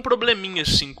 Eu tenho um probleminha,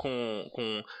 assim,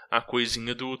 com a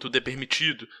coisinha do tudo é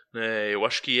permitido, né? Eu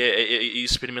acho que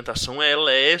experimentação,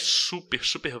 ela é super,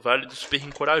 super válida, super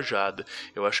encorajada.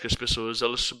 Eu acho que as pessoas,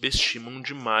 elas subestimam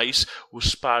demais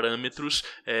os parâmetros,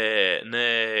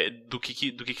 né, do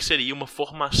que seria uma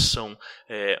formação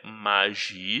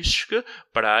magística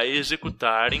para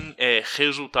executarem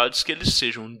resultados que eles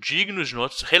sejam dignos de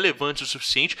notas, relevantes o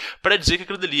suficiente para dizer que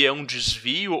aquilo dali é um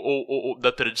desvio ou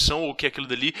da tradição, ou que aquilo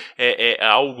dali é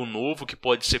algo novo que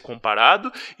pode ser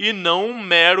comparado, e não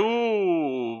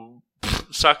mero,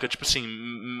 saca, tipo assim,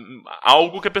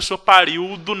 algo que a pessoa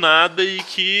pariu do nada e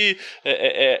que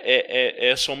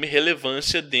é só uma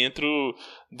irrelevância dentro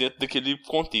daquele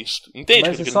contexto. Entende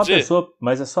o que eu quero dizer?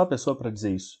 Mas é só a pessoa para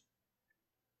dizer isso.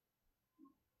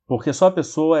 Porque só a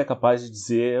pessoa é capaz de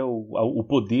dizer o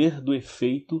poder do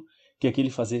efeito que aquele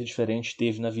fazer diferente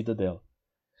teve na vida dela.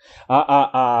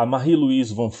 A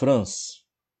Marie-Louise von Franz,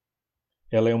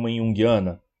 ela é uma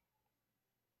junguiana.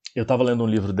 Eu estava lendo um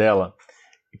livro dela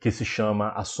que se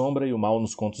chama A Sombra e o Mal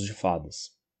nos Contos de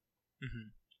Fadas.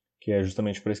 Que é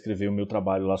justamente para escrever o meu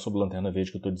trabalho lá sobre Lanterna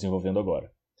Verde que eu estou desenvolvendo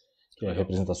agora. Que é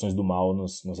representações do mal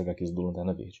nos HQs do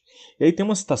Lanterna Verde. E aí tem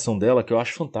uma citação dela que eu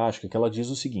acho fantástica, que ela diz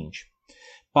o seguinte: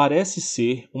 parece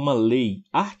ser uma lei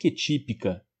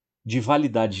arquetípica de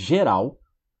validade geral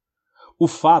o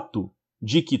fato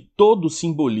de que todo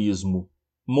simbolismo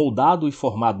moldado e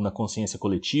formado na consciência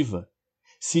coletiva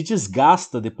se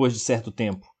desgasta depois de certo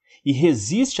tempo e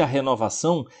resiste à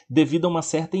renovação devido a uma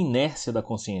certa inércia da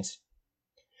consciência.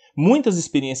 Muitas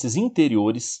experiências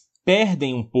interiores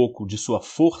perdem um pouco de sua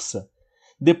força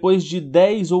depois de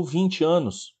 10 ou 20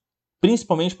 anos,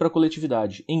 principalmente para a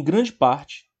coletividade. Em grande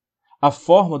parte, a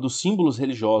forma dos símbolos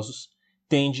religiosos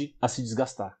tende a se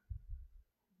desgastar.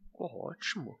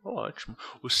 Ótimo, ótimo.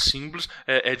 Os símbolos,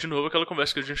 de novo aquela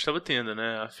conversa que a gente estava tendo,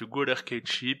 né? A figura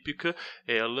arquetípica,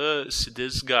 ela se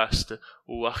desgasta.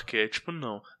 O arquétipo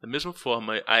não. Da mesma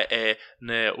forma,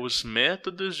 né, os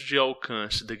métodos de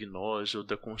alcance da gnose, ou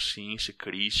da consciência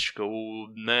crística,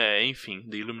 ou, né, enfim,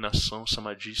 da iluminação,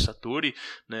 samadhi, satori,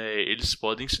 né, eles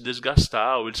podem se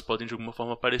desgastar, ou eles podem de alguma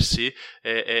forma parecer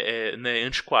né,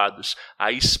 antiquados.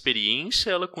 A experiência,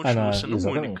 ela continua sendo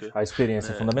única. A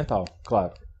experiência é fundamental,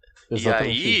 claro.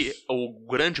 Exatamente. E aí, isso. o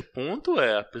grande ponto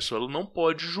é, a pessoa ela não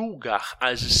pode julgar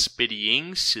as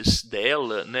experiências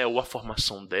dela, né, ou a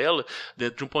formação dela,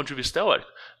 dentro de um ponto de vista teórico.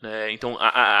 Né? Então,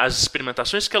 as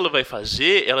experimentações que ela vai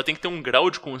fazer, ela tem que ter um grau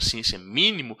de consciência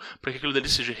mínimo para que aquilo dali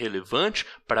seja relevante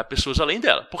para pessoas além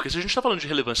dela. Porque se a gente está falando de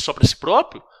relevância só para si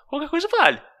próprio, qualquer coisa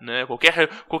vale. Né?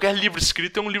 Qualquer livro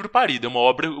escrito é um livro parido, é uma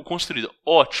obra construída.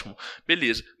 Ótimo,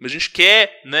 beleza. Mas a gente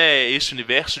quer, né, esse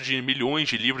universo de milhões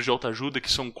de livros de autoajuda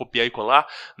que são copiar e colar,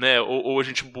 né, ou a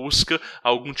gente busca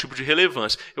algum tipo de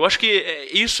relevância. Eu acho que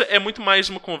isso é muito mais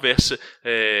uma conversa,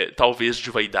 talvez,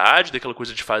 de vaidade, daquela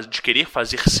coisa de querer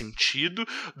fazer sentido,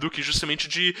 do que justamente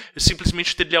de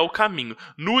simplesmente trilhar o caminho.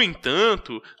 No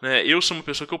entanto, né, eu sou uma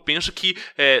pessoa que eu penso que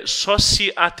só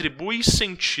se atribui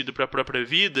sentido para a própria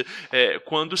vida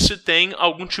quando se tem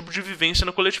algum tipo de vivência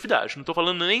na coletividade. Não estou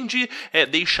falando nem de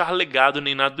deixar legado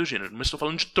nem nada do gênero, mas estou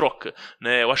falando de troca.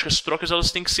 Né? Eu acho que as trocas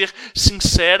elas têm que ser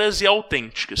sinceras e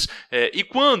autênticas. E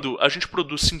quando a gente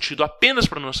produz sentido apenas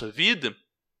para a nossa vida,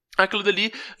 aquilo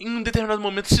dali, em um determinado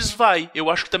momento, se esvai. Eu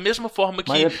acho que da mesma forma que...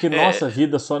 Mas é porque nossa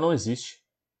vida só não existe.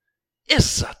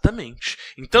 Exatamente.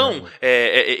 Então,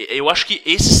 eu acho que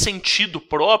esse sentido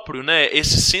próprio, né,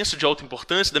 esse senso de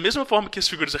autoimportância, da mesma forma que as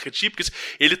figuras arquetípicas,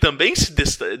 ele também se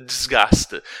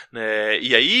desgasta. Né?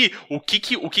 E aí, o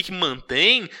que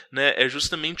mantém, né, é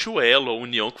justamente o elo, a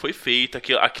união que foi feita,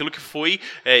 aquilo que foi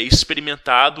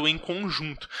experimentado em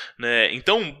conjunto. Né?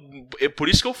 Então, é por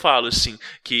isso que eu falo assim,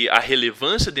 que a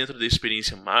relevância dentro da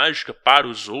experiência mágica para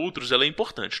os outros ela é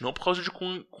importante, não por causa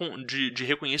de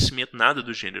reconhecimento, nada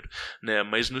do gênero. Né,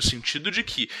 mas no sentido de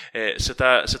que você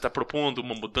tá propondo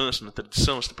uma mudança na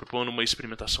tradição, você está propondo uma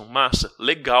experimentação massa,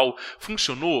 legal,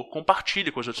 funcionou,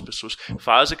 compartilha com as outras pessoas,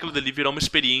 faz aquilo dali virar uma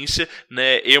experiência,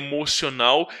 né,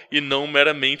 emocional e não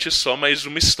meramente só mais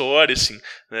uma história, assim.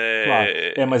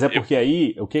 Claro. Mas é porque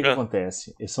aí, o que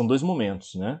acontece? São dois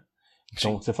momentos, né?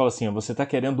 Então você fala assim, você está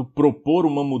querendo propor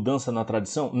uma mudança na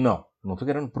tradição? Não estou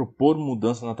querendo propor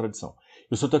mudança na tradição.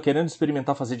 Eu só estou querendo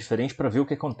experimentar fazer diferente para ver o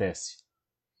que acontece.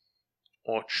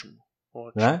 Ótimo.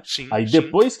 Né? Sim, aí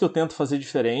depois que eu tento fazer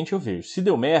diferente, eu vejo. Se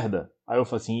deu merda, aí eu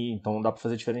falo assim, então não dá pra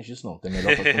fazer diferente disso não. É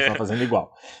melhor continuar fazendo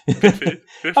igual. Perfeito.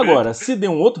 Agora, se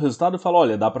deu um outro resultado, eu falo,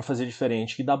 olha, dá pra fazer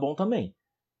diferente que dá bom também.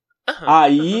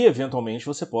 Aí, eventualmente,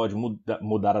 você pode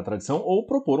mudar a tradição ou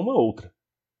propor uma outra.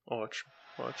 Ótimo.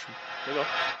 Legal.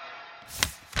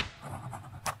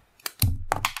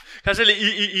 Caselli,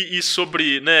 e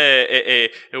sobre, né,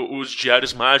 os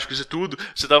diários mágicos e tudo,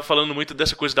 você estava falando muito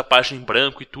dessa coisa da página em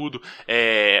branco e tudo.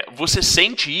 Você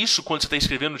sente isso quando você está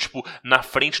escrevendo, tipo, na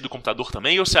frente do computador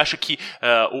também? Ou você acha que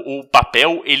o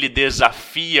papel, ele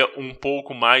desafia um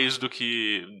pouco mais do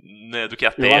que, né, do que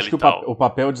a tela Eu acho que e tal? o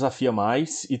papel desafia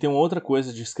mais, e tem uma outra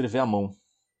coisa de escrever à mão.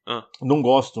 Não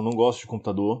gosto de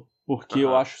computador, porque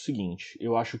eu acho o seguinte,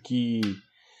 eu acho que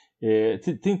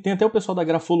tem até o pessoal da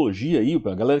grafologia aí,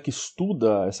 a galera que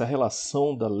estuda essa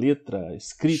relação da letra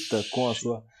escrita com a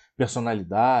sua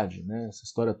personalidade, né, essa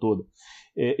história toda.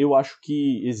 Eu acho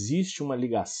que existe uma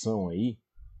ligação aí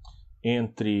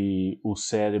entre o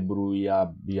cérebro e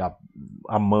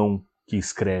a mão que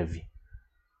escreve,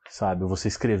 sabe? Você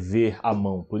escrever à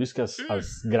mão. Por isso que as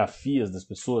grafias das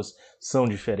pessoas são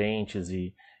diferentes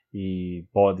e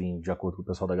podem, de acordo com o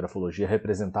pessoal da grafologia,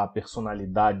 representar a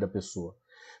personalidade da pessoa.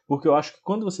 Porque eu acho que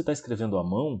quando você está escrevendo à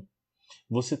mão,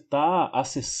 você está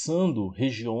acessando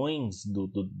regiões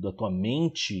da tua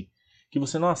mente que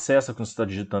você não acessa quando você está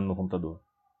digitando no computador.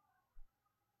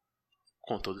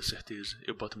 Com toda certeza.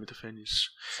 Eu boto muita fé nisso.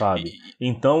 Sabe?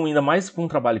 Então, ainda mais para um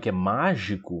trabalho que é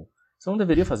mágico, você não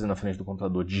deveria fazer na frente do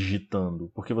computador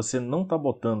digitando, porque você não está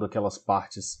botando aquelas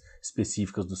partes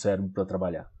específicas do cérebro para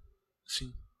trabalhar.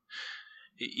 Sim.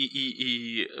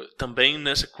 E também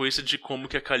nessa coisa de como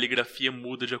que a caligrafia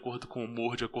muda de acordo com o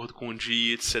humor, de acordo com o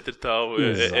dia, etc e tal.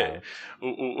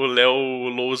 O Léo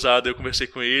Lousada, eu conversei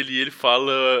com ele e ele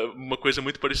fala uma coisa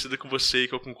muito parecida com você,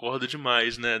 que eu concordo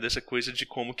demais, né? Dessa coisa de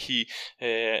como que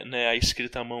né, a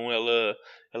escrita à mão, ela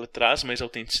traz mais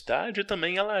autenticidade e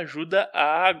também ela ajuda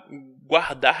a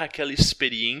guardar aquela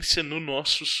experiência no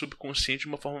nosso subconsciente de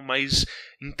uma forma mais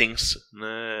intensa,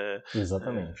 né?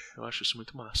 Exatamente. Eu acho isso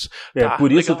muito massa.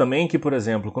 Por isso também que, por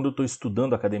exemplo, quando eu estou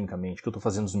estudando academicamente, que eu estou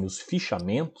fazendo os meus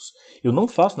fichamentos, eu não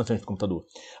faço na frente do computador.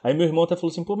 Aí meu irmão até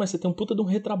falou assim, mas você tem um puta de um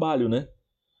retrabalho, né?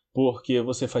 Porque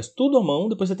você faz tudo à mão,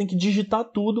 depois você tem que digitar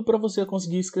tudo para você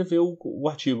conseguir escrever o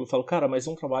artigo. Eu falo, cara, mas é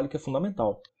um trabalho que é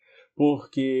fundamental.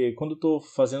 Porque quando eu estou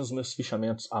fazendo os meus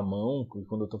fichamentos à mão,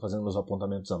 quando eu estou fazendo meus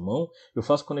apontamentos à mão, eu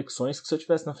faço conexões que se eu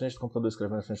estivesse na frente do computador,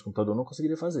 escrevendo na frente do computador, eu não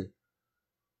conseguiria fazer.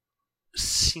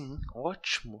 Sim,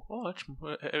 ótimo.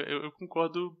 Eu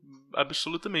concordo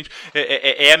absolutamente.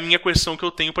 É a minha questão que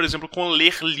eu tenho, por exemplo, com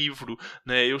ler livro,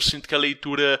 né? Eu sinto que a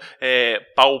leitura é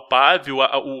palpável,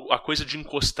 a coisa de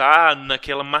encostar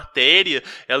naquela matéria,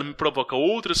 ela me provoca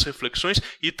outras reflexões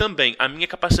e também a minha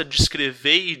capacidade de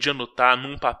escrever e de anotar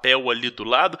num papel ali do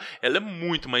lado, ela é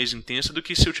muito mais intensa do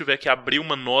que se eu tiver que abrir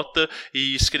uma nota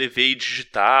e escrever e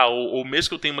digitar, ou mesmo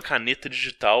que eu tenha uma caneta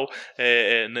digital,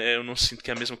 né, eu não sinto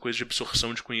que é a mesma coisa de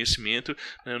absorção de conhecimento.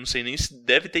 Eu não sei nem se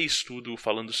deve ter estudo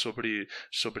falando sobre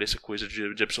essa coisa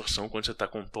de absorção quando você está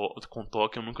com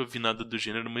toque. Eu nunca vi nada do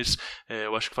gênero, mas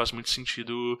eu acho que faz muito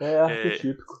sentido. É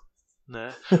arquetípico.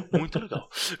 Né? Muito legal.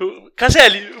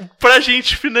 Caselli, pra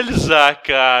gente finalizar,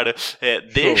 cara,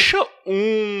 deixa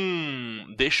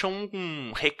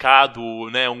um recado,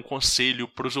 né, um conselho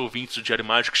pros ouvintes do Diário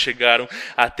Mágico que chegaram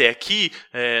até aqui,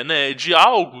 né, de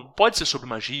algo, pode ser sobre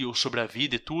magia ou sobre a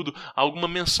vida e tudo, alguma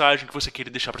mensagem que você queira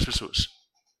deixar pras pessoas.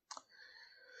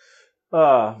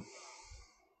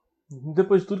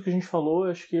 Depois de tudo que a gente falou,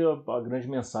 acho que a grande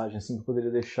mensagem assim, que eu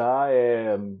poderia deixar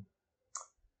é: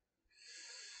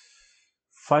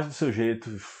 faz do seu jeito,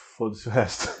 foda-se o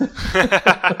resto.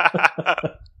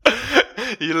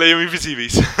 E leiam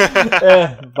Invisíveis.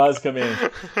 Basicamente.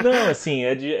 Não, assim,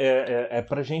 é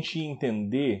pra gente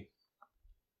entender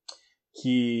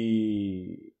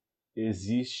que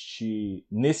existe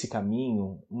nesse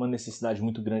caminho uma necessidade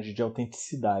muito grande de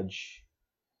autenticidade.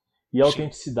 E a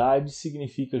autenticidade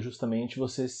significa justamente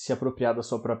você se apropriar da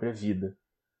sua própria vida,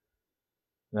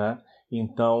 né?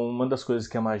 Então, uma das coisas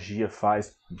que a magia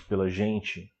faz pela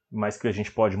gente, mas que a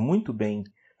gente pode muito bem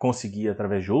conseguir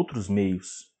através de outros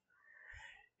meios,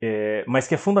 mas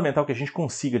que é fundamental que a gente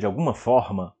consiga de alguma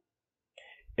forma,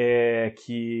 é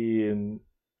que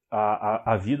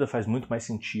a vida faz muito mais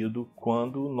sentido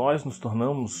quando nós nos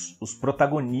tornamos os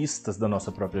protagonistas da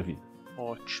nossa própria vida.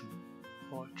 Ótimo.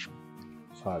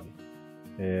 Sabe?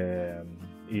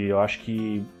 E eu acho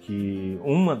que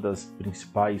uma das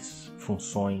principais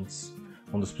funções,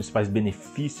 um dos principais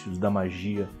benefícios da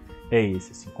magia é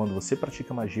esse, assim, quando você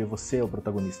pratica magia, você é o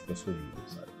protagonista da sua vida,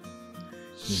 sabe?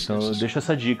 Então eu deixo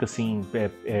essa dica, assim,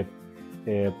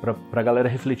 pra galera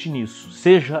refletir nisso.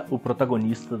 Seja o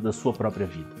protagonista da sua própria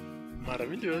vida.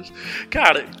 Maravilhoso.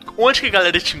 Cara, onde que a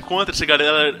galera te encontra? Se a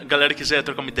galera quiser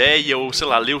trocar uma ideia ou, sei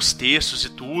lá, ler os textos e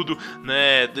tudo,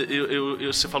 né?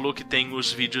 Você falou que tem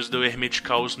os vídeos do Hermetic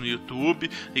Caos no YouTube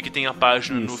e que tem a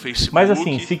página no Facebook. Mas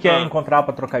assim, se quer encontrar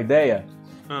pra trocar ideia,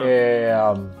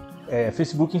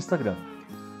 Facebook e Instagram.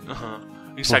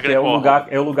 Instagram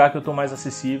é o lugar que eu tô mais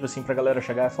acessível, assim, pra galera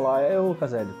chegar e falar: ô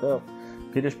Caselli, eu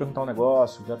queria te perguntar um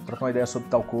negócio, quero trocar uma ideia sobre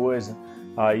tal coisa.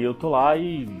 Aí eu tô lá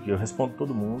e eu respondo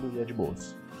todo mundo e é de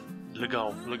boas.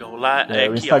 Legal. Lá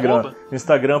o Instagram. O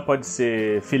Instagram pode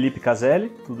ser Felipe Caselli,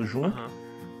 tudo junto.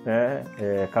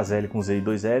 Caselli com Z e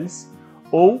 2 L's.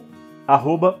 Ou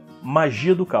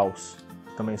 @Magia do Caos.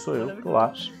 Também sou eu, tô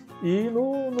lá. E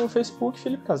no Facebook,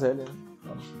 Felipe Caselli.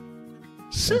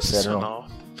 Sensacional.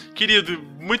 Querido,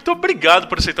 muito obrigado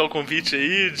por aceitar o convite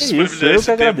aí. Eu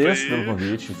que agradeço pelo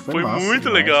convite. Foi massa, muito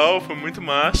legal, foi muito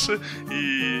massa.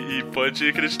 E pode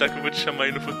acreditar que eu vou te chamar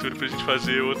aí no futuro pra gente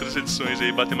fazer outras edições aí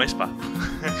e bater mais papo.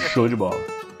 Show de bola.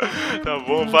 Tá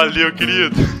bom, valeu,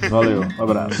 querido. Valeu, um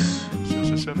abraço.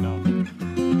 Sensacional.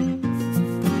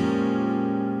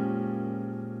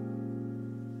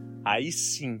 Aí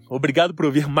sim, obrigado por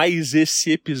ouvir mais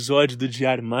esse episódio do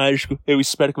Diário Mágico. Eu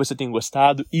espero que você tenha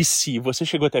gostado. E se você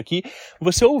chegou até aqui,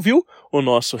 você ouviu o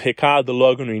nosso recado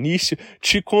logo no início,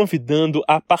 te convidando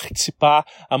a participar,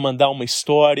 a mandar uma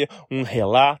história, um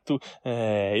relato.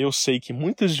 Eu sei que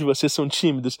muitos de vocês são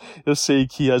tímidos. Eu sei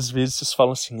que às vezes vocês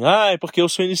falam assim: é porque eu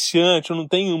sou iniciante, eu não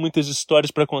tenho muitas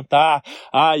histórias para contar.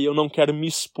 Eu não quero me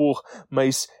expor.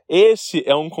 Mas esse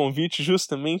é um convite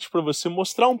justamente para você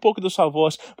mostrar um pouco da sua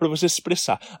voz, para você se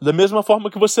expressar. Da mesma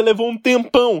forma que você levou um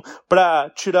tempão para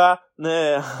tirar,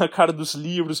 né, a cara dos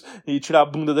livros e tirar a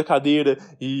bunda da cadeira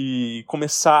e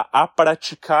começar a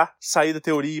praticar, sair da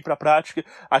teoria e ir para a prática,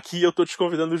 aqui eu tô te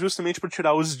convidando justamente para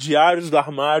tirar os diários do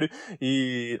armário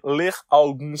e ler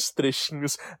alguns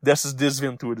trechinhos dessas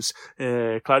desventuras.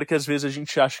 Claro que às vezes a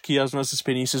gente acha que as nossas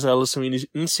experiências elas são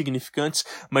insignificantes,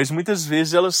 mas muitas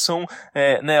vezes elas são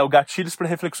gatilhos para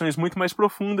reflexões muito mais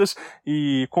profundas.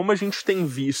 E como a gente tem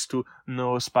visto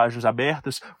nas páginas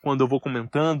abertas, quando eu vou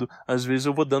comentando, às vezes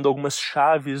eu vou dando algumas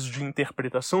chaves de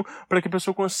interpretação para que a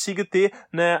pessoa consiga ter,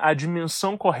 né, a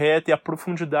dimensão correta e a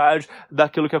profundidade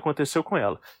daquilo que aconteceu com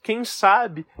ela. Quem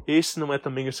sabe esse não é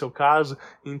também o seu caso,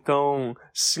 então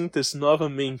sinta-se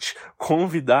novamente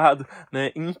convidado,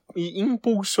 né, e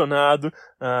impulsionado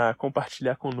a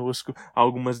compartilhar conosco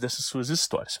algumas dessas suas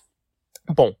histórias.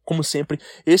 Bom, como sempre,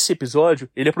 esse episódio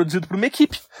ele é produzido por uma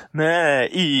equipe, né?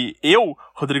 E eu,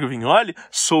 Rodrigo Vignoli,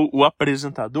 sou o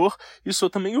apresentador e sou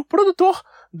também o produtor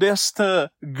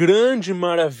desta grande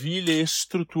maravilha e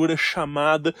estrutura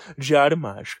chamada Diário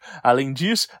Mágico. Além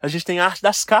disso, a gente tem a arte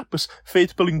das capas,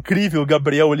 feita pelo incrível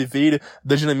Gabriel Oliveira,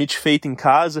 da Dinamite Feita em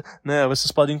Casa, né?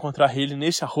 Vocês podem encontrar ele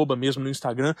nesse @, mesmo no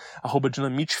Instagram,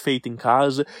 @Dinamite Feita em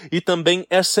Casa. E também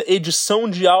essa edição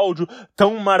de áudio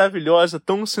tão maravilhosa,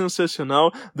 tão sensacional,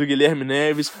 do Guilherme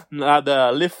Neves, lá da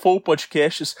Lefou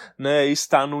Podcasts, né?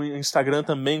 Está no Instagram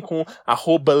também com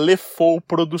 @Lefou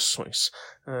Produções.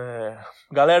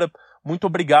 Galera, muito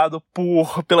obrigado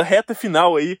pela reta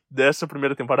final aí dessa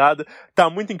primeira temporada. Tá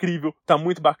muito incrível, tá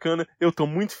muito bacana, eu tô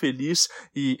muito feliz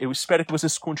e eu espero que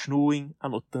vocês continuem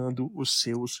anotando os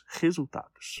seus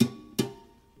resultados.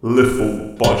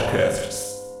 Lefou Podcasts.